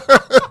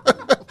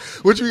to,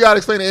 which we got to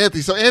explain to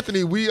Anthony. So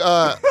Anthony, we for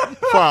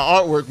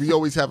our artwork, we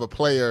always have a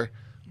player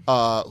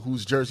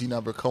whose jersey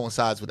number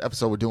coincides with the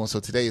episode we're doing. So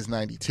today is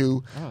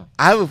 92.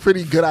 I have a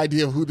pretty good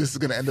idea of who this is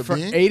going to end up For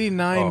being.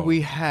 89,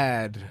 we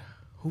had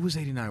who was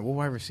 89? What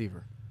wide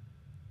receiver?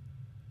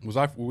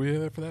 Were we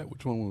there for that?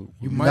 Which one?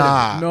 You might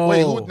Nah, have, no. wait,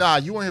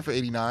 you weren't here for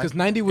 89. Because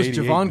 90 was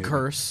 88 Javon maybe.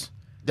 Curse.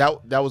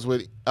 That was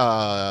with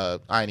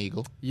Iron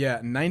Eagle,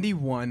 Yeah,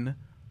 91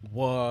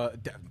 was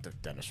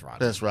Dennis Rodman.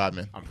 Dennis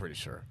Rodman. I'm pretty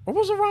sure. Or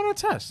was it Ron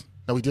Artest?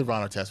 No, we did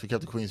run our test. We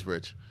kept the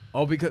Queensbridge.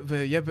 Oh, because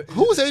but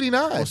Who was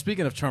 89? Well,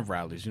 speaking of Trump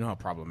rallies, you know how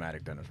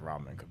problematic Dennis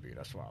Rodman could be.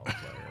 That's why I was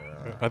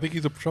like, I think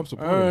he's a Trump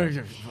supporter.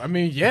 now. I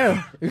mean,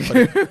 yeah,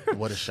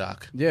 What a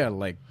shock. yeah,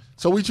 like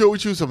So we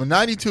choose someone.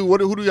 92. Who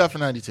do we got for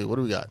 92? What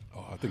do we got?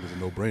 Oh, I think it's a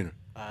no-brainer.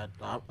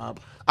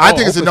 I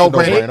think it's a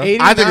no-brainer.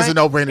 I think it's a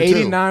no-brainer too.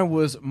 89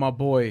 was my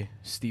boy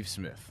Steve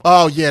Smith.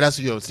 Oh yeah, that's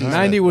what you see.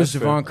 90 was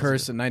That's Javon fair.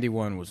 Curse, and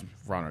 91 was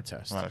Ron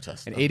Artest. Ron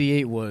Artest, And no.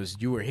 88 was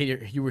you were here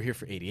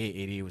for 88.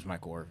 88 was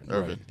Michael Irvin.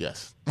 Irvin,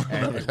 yes.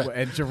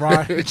 And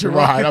Gerard,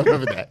 Gerard, I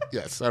remember that.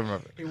 Yes, I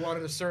remember. he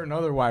wanted a certain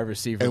other wide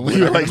receiver. And but we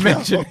were I like, didn't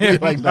mention no. We were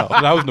him. like, no.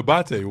 That was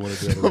Nabate who wanted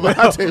to. But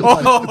I'll tell you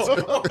what.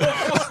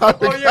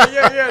 Oh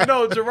yeah.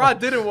 No, Gerard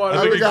didn't want.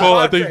 I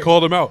think he it.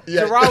 called him out.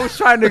 Yeah. Gerard was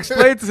trying to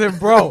explain to him,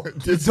 bro,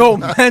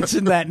 don't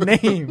mention that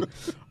name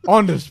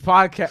on this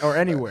podcast or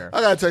anywhere.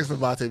 I gotta text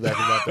Mabate back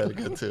about that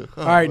again too.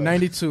 Oh, All right, man.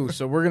 92.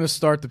 So we're gonna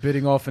start the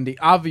bidding off in the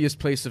obvious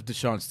place of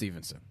Deshaun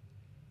Stevenson.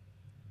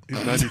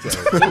 He's 92.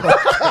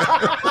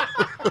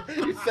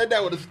 You said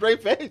that with a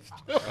straight face.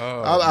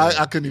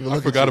 I couldn't even I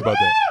look forgot at about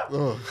that. you.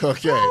 Oh,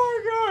 okay.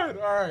 Oh my God!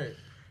 All right,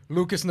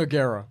 Lucas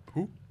Nogueira.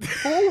 Who?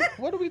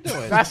 What are we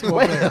doing? Basketball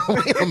player.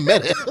 Wait a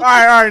minute. All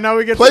right. Now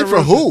we get Played to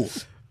the for who?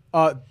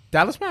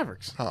 Dallas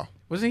Mavericks. Oh.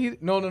 Wasn't he?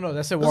 No.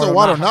 That's a That's a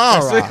Water.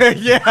 Water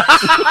Yeah,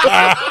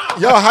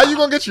 Yo, how you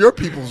gonna get your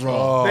peoples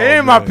wrong? they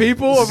ain't my man.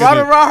 people. You're in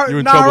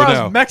trouble now.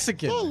 Nara's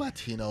Mexican. Oh,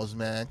 Latinos,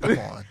 man. Come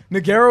on.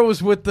 Nogueira was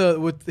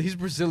he's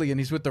Brazilian.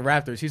 He's with the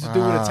Raptors. He's a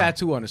dude with a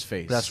tattoo on his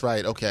face. That's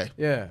right. Okay.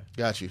 Yeah.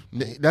 Got you.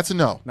 That's a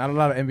no. Not a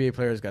lot of NBA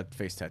players got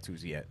face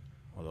tattoos yet,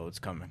 although it's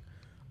coming.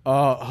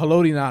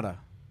 Haloti Nada,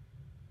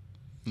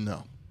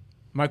 No.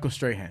 Michael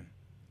Strahan.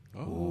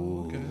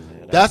 Oh, okay.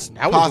 That's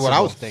That was possible. what I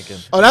was thinking.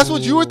 Oh, that's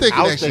what you were thinking.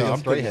 I was actually. thinking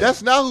straight head.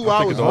 That's not who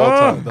I was. it's all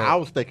time. I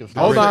was thinking.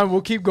 Hold Really? on,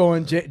 we'll keep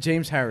going.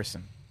 James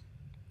Harrison.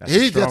 That's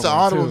a That's strong an one,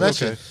 honorable too.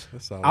 mention. Okay.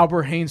 That's solid.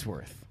 Albert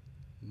Hainsworth,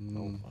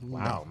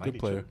 Wow, Good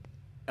player.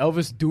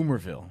 Elvis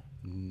Dumerville,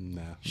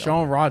 Nah.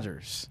 Sean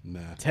Rogers, Nah.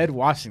 Ted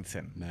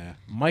Washington, Nah.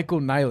 Michael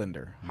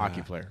Nylander,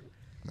 hockey player,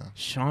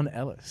 Sean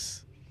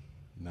Ellis,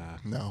 Nah.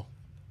 No.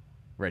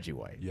 Reggie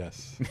White.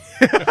 Yes.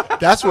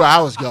 That's where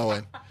I was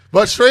going.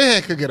 But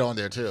Strahan could get on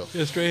there too.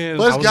 Yeah, Strahan.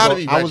 But it's gotta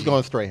be I was Reggie.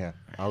 going straight hand.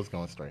 I was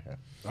going straight hand.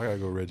 I gotta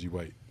go Reggie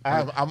White.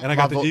 I'm- And I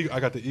got I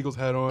got the Eagles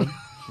hat on.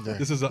 Yeah.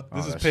 This is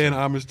paying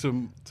homage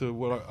to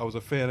what I was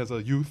a fan as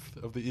a youth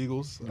of the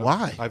Eagles.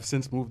 Why? I've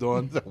since moved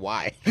on.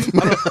 Why?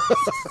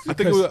 I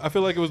think I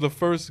feel like it was the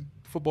first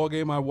football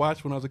game I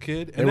watched when I was a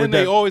kid, and were then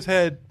they that- always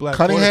had black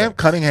Cunningham? quarterbacks.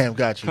 Cunningham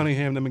got you.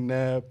 Cunningham, then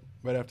McNabb.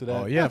 Right after that.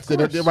 Oh yeah, of They're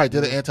course. right.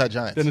 They're the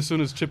anti-Giants. Then as soon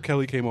as Chip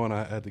Kelly came on,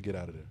 I had to get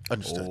out of there.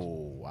 Understood.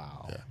 Oh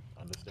wow.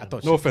 I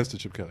thought No offense to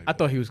Chip Kelly. I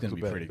thought he was going to It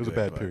be was pretty bad. It was good.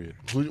 a bad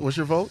but- period. What's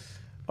your vote?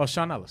 Oh,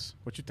 Sean Ellis.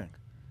 What you think?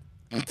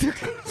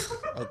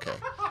 Okay.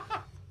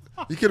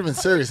 You could have been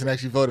serious and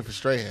actually voted for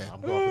Strahan.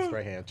 I'm going for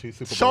straight hand. 2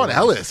 Super Bowl Sean rings.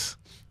 Ellis.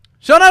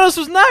 Sean Ellis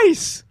was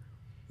nice.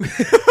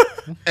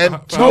 And How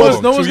two, long?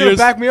 other, No one's 2 going to years?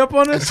 back me up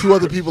on and this. 2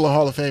 other people are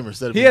Hall of Famers.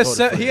 That have He been has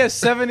voted for he him. has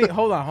 70.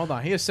 Hold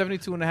on. He has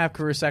 72 and a half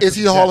career sacks. Is with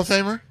he the a Hall of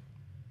Jets. Famer?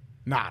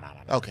 Nah.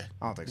 Okay.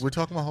 I don't think so. We're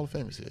talking about Hall of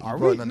Famers here. You Are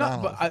brought we? in a No,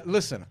 non-Hall but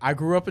listen, I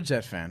grew up a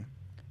Jet fan,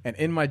 and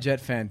in my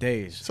Jet fan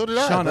days, So did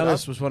I, Sean but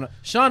Ellis was one of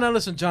Sean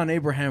Ellis and John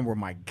Abraham were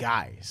my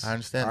guys. I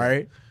understand All that.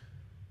 right.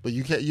 But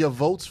you have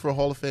votes for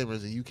Hall of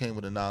Famers, and you came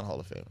with a non-Hall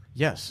of Famer.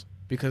 Yes,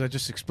 because I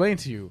just explained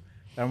to you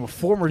that I'm a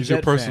former He's Jet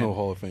your personal fan.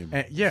 Hall of Famer.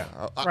 And,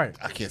 yeah, right.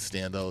 I can't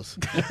stand those.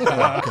 Oh,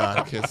 God,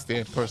 I can't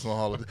stand personal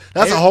Hall of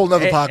That's a whole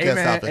nother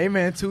podcast topic. Hey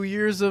man, 2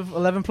 years of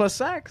 11 plus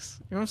sacks.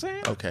 You know what I'm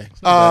saying? Okay.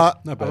 Not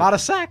A bad. lot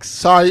of sacks.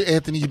 Sorry,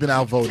 Anthony, you've been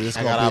outvoted. It's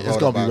I gonna got be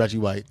outvoted. Reggie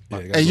White. Yeah,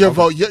 you got and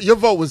outvoted. your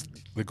vote was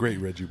The great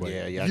Reggie White.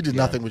 Yeah. you did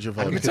nothing with your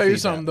vote. Let me could tell you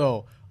see something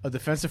though. A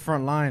defensive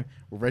front line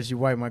with Reggie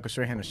White, Michael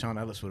Strahan, and Sean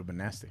Ellis would have been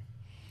nasty.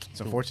 It's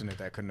unfortunate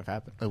that couldn't have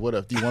happened. What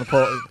if? Do you want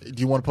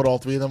to put all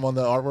 3 of them on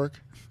the artwork?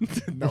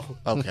 No.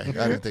 Okay,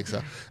 I didn't think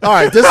so. All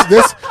right,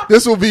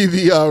 this will be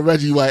the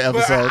Reggie White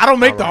episode. I don't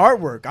make the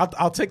artwork.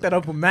 I'll take that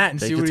up with Matt and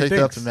They see can what he take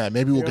that up thinks. to Matt.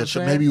 Maybe we'll You know get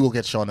what I'm maybe saying? we'll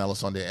get Sean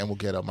Ellis on there, and we'll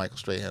get Michael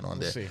Strahan on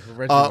there. See,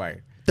 Reggie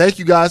White. Thank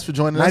you guys for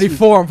joining us.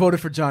 94. I'm voted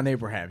for John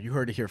Abraham. You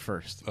heard it here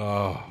first.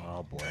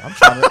 Oh boy,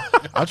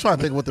 I'm trying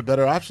to think what the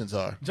better options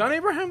are. John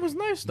Abraham was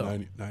nice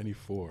though.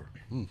 94.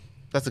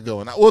 That's a good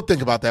one. We'll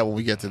think about that when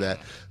we get to that.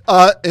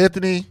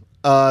 Anthony,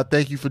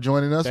 thank you for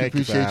joining us. Thank we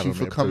you for appreciate having you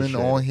for me. coming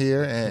Appreciate on it.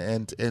 here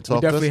and talk We to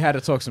us. definitely had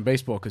to talk some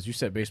baseball because you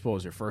said baseball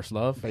was your first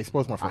love.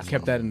 Baseball's my first I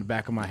kept love. that in the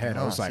back of my head.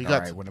 I was so like, you all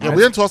got- right. When the yeah, Mets,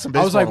 we didn't talk some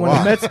I was like,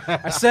 baseball when in the a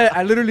Mets.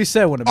 I literally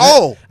said when the Mets.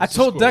 Oh! I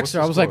told What's the Dexter.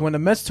 score? I was like, when the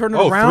Mets turn it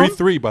Oh, around.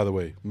 3-3, by the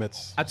way.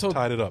 Mets I told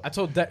tied it up. I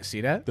told Dex.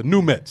 See that? The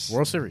new Mets.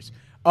 World Series.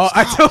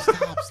 I told.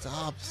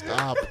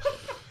 Stop.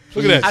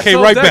 Look at that. I Came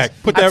told right Dex- back.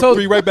 Put I that told-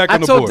 3 right back on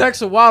the I told board.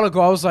 Dex a while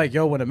ago. I was like,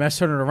 "Yo, when the Mets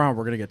turn it around,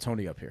 we're gonna get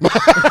Tony up here."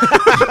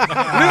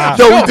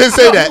 No, we did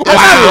say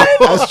that.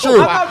 That's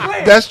true. I'm not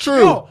playing. That's true.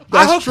 Yo,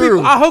 That's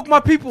true. I hook my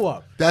people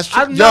up. That's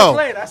true. I'm not Yo,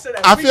 playing. I said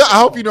that. I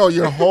hope you know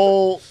your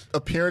whole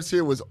appearance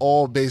here was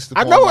all based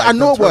upon. I know like, it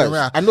them turning was.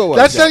 around. I know it was,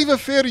 That's yeah. not even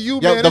fair to you,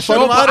 Yeah, man. the They should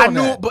funny- have But I on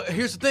knew. that. But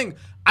here's the thing.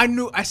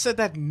 I said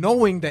that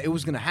knowing that it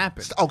was gonna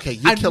happen. Okay,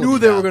 you're I killing knew me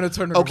they now. were gonna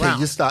turn it okay, around.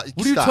 you stop.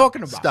 What are you Stop.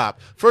 talking about? Stop.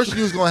 First, you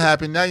knew it was going to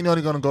happen. Now you know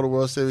they're going to go to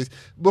World Series.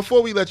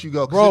 Before we let you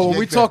go, 'cause Bro, you're a when we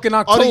Yankee fan, talk in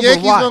are October, the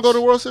Yankees watch. going to go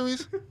to World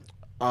Series?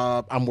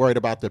 I'm worried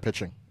about their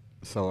pitching,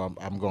 so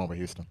I'm going with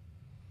Houston.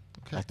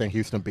 Okay. I think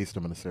Houston beats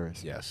them in the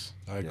series. Yes.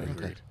 I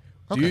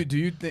agree. Do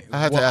you think?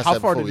 I had to ask how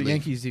that far before did the we leave.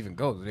 Yankees even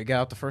go? Did they get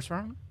out the first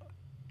round?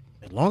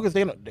 As long as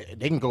they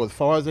can go as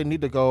far as they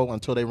need to go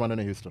until they run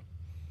into Houston.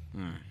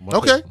 Once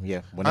Okay. when I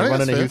they think run that's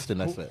into fair. Houston,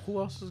 that's it. Who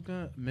else is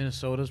gonna?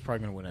 Minnesota's probably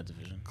gonna win that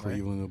division. right?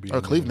 Cleveland will be.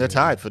 Or Cleveland, they're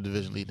tied for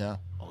division lead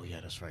now. Oh yeah,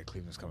 that's right.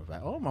 Cleveland's coming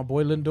back. Oh, my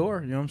boy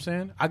Lindor. You know what I'm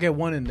saying? I get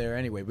one in there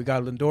anyway. We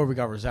got Lindor. We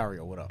got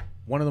Rosario. What up?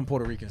 One of them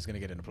Puerto Ricans is gonna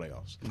get in the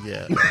playoffs.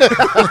 Yeah.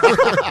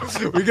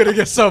 We're gonna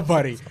get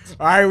somebody.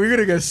 All right, we're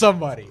gonna get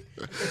somebody.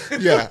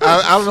 Yeah.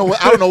 I don't know.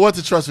 I don't know what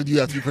to trust with you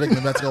after you predict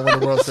the Mets going to win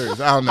the World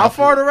Series. I don't know. How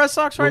far are the Red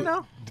Sox right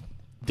now?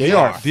 They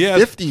are Diaz-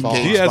 15 games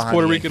Diaz behind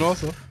Puerto the Rican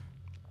Yankees. also.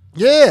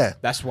 Yeah.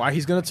 That's why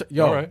he's gonna.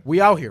 Yo, All right. we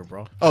out here,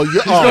 bro. Oh, you're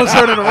He's gonna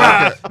turn it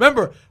around.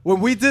 Remember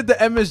when we did the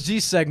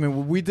MSG segment,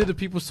 when we did the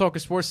People's Talking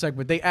Sports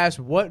segment, they asked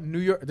what New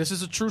York. This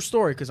is a true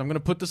story because I'm gonna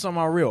put this on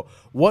my reel.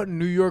 What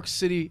New York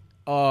City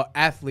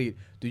athlete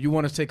do you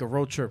want to take a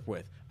road trip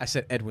with? I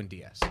said Edwin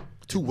Diaz.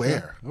 To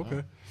where?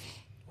 Okay.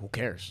 Who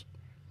cares?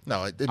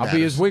 No, it I'll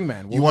be his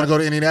wingman. You want to go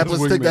to Indianapolis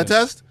His and take that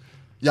wingman. test?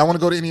 Y'all want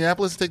to go to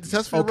Indianapolis and take the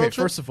test for your Okay, road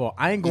trip? first of all,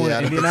 I ain't going Yeah,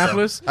 I to didn't think so.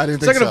 Indianapolis. I didn't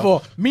think Second of so.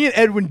 all, me and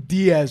Edwin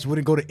Diaz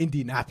wouldn't go to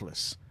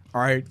Indianapolis.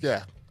 All right?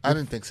 Yeah, I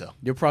didn't think so.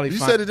 You'll probably You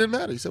find- said it didn't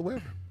matter. You said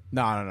wherever.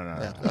 No.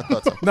 Yeah, I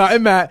thought so. No,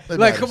 it matters. It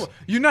Like, matters. come on.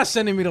 You're not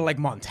sending me to like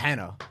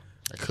Montana.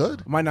 I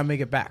could. I might not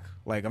make it back.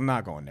 Like, I'm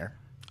not going there.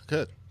 I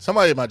could.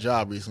 Somebody at my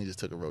job recently just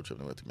took a road trip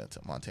and went to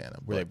Montana.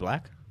 Were they but-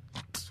 black?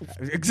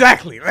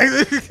 Exactly.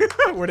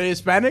 Were they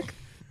Hispanic?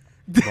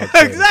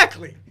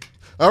 Exactly.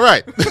 All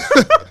right.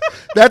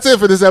 That's it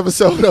for this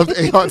episode of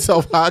the A.R.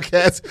 Self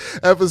Podcast,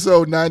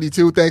 episode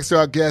 92. Thanks to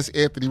our guest,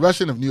 Anthony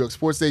Russian of New York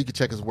Sports Day. You can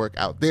check his work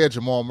out there.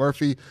 Jamal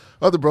Murphy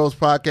of the Bros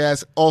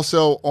Podcast.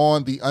 Also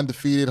on The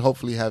Undefeated,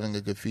 hopefully having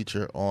a good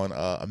feature on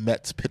a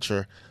Mets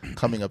pitcher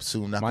coming up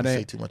soon. Not going to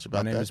say too much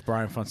about my name that. is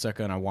Brian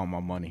Fonseca, and I want my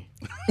money.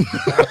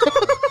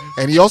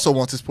 And he also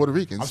wants his Puerto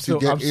Ricans I'm still,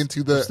 to get I'm,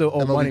 into the I'm still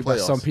owed MLB money by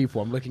playoffs. some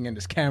people. I'm looking in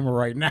this camera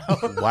right now.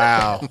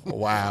 Wow.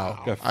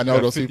 I know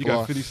those You people got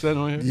are. 50 Cent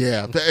on here?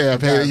 Yeah,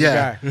 guy,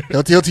 yeah.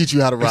 the He'll teach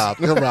you how to rob.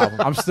 He'll rob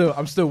them.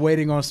 I'm still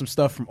waiting on some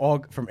stuff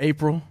from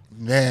April.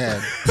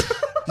 Man.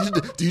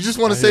 Do you just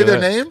want to say their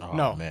name?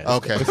 No. Man,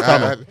 Okay. it's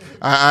coming.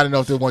 I don't know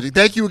if they want you.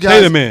 Thank you guys.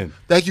 Hey, the man.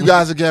 Thank you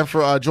guys again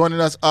for joining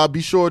us.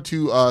 Be sure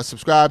to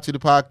subscribe to the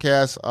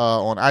podcast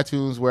on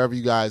iTunes, wherever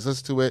you guys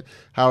listen to it,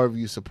 however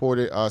you support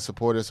it.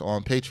 Support us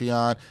on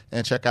Patreon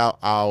and check out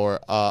our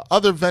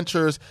other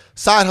ventures.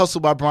 Side Hustle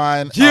by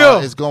Brian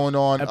is going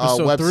on.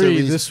 Episode web 3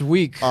 series this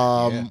week.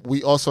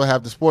 We also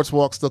have the Sports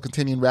Walk still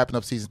continuing, wrapping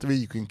up season 3.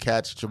 You can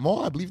catch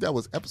Jamal. I believe that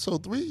was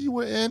episode 3 you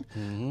were in.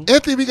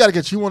 Anthony, we got to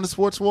get you on the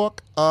Sports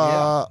Walk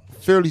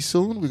fairly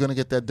soon. We're going to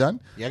get that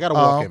done. Yeah, I got to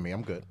walk in me.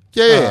 I'm good.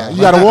 Yeah.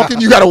 You got to walk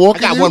in? You got to walk I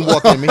got in? one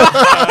walk in me.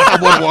 I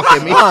got one walk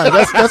in me. All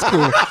right, that's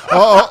cool.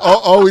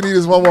 All we need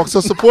is one walk.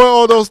 So support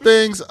all those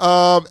things.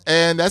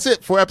 And that's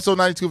it for episode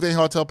 92 of the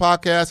Hotel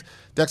Podcast.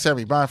 Dex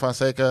Henry, Brian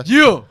Fonseca.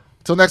 Yeah.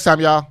 Till next time,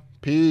 y'all.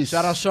 Peace.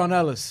 Shout out Sean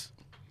Ellis.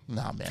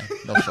 Nah, man.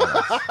 No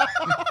shout out.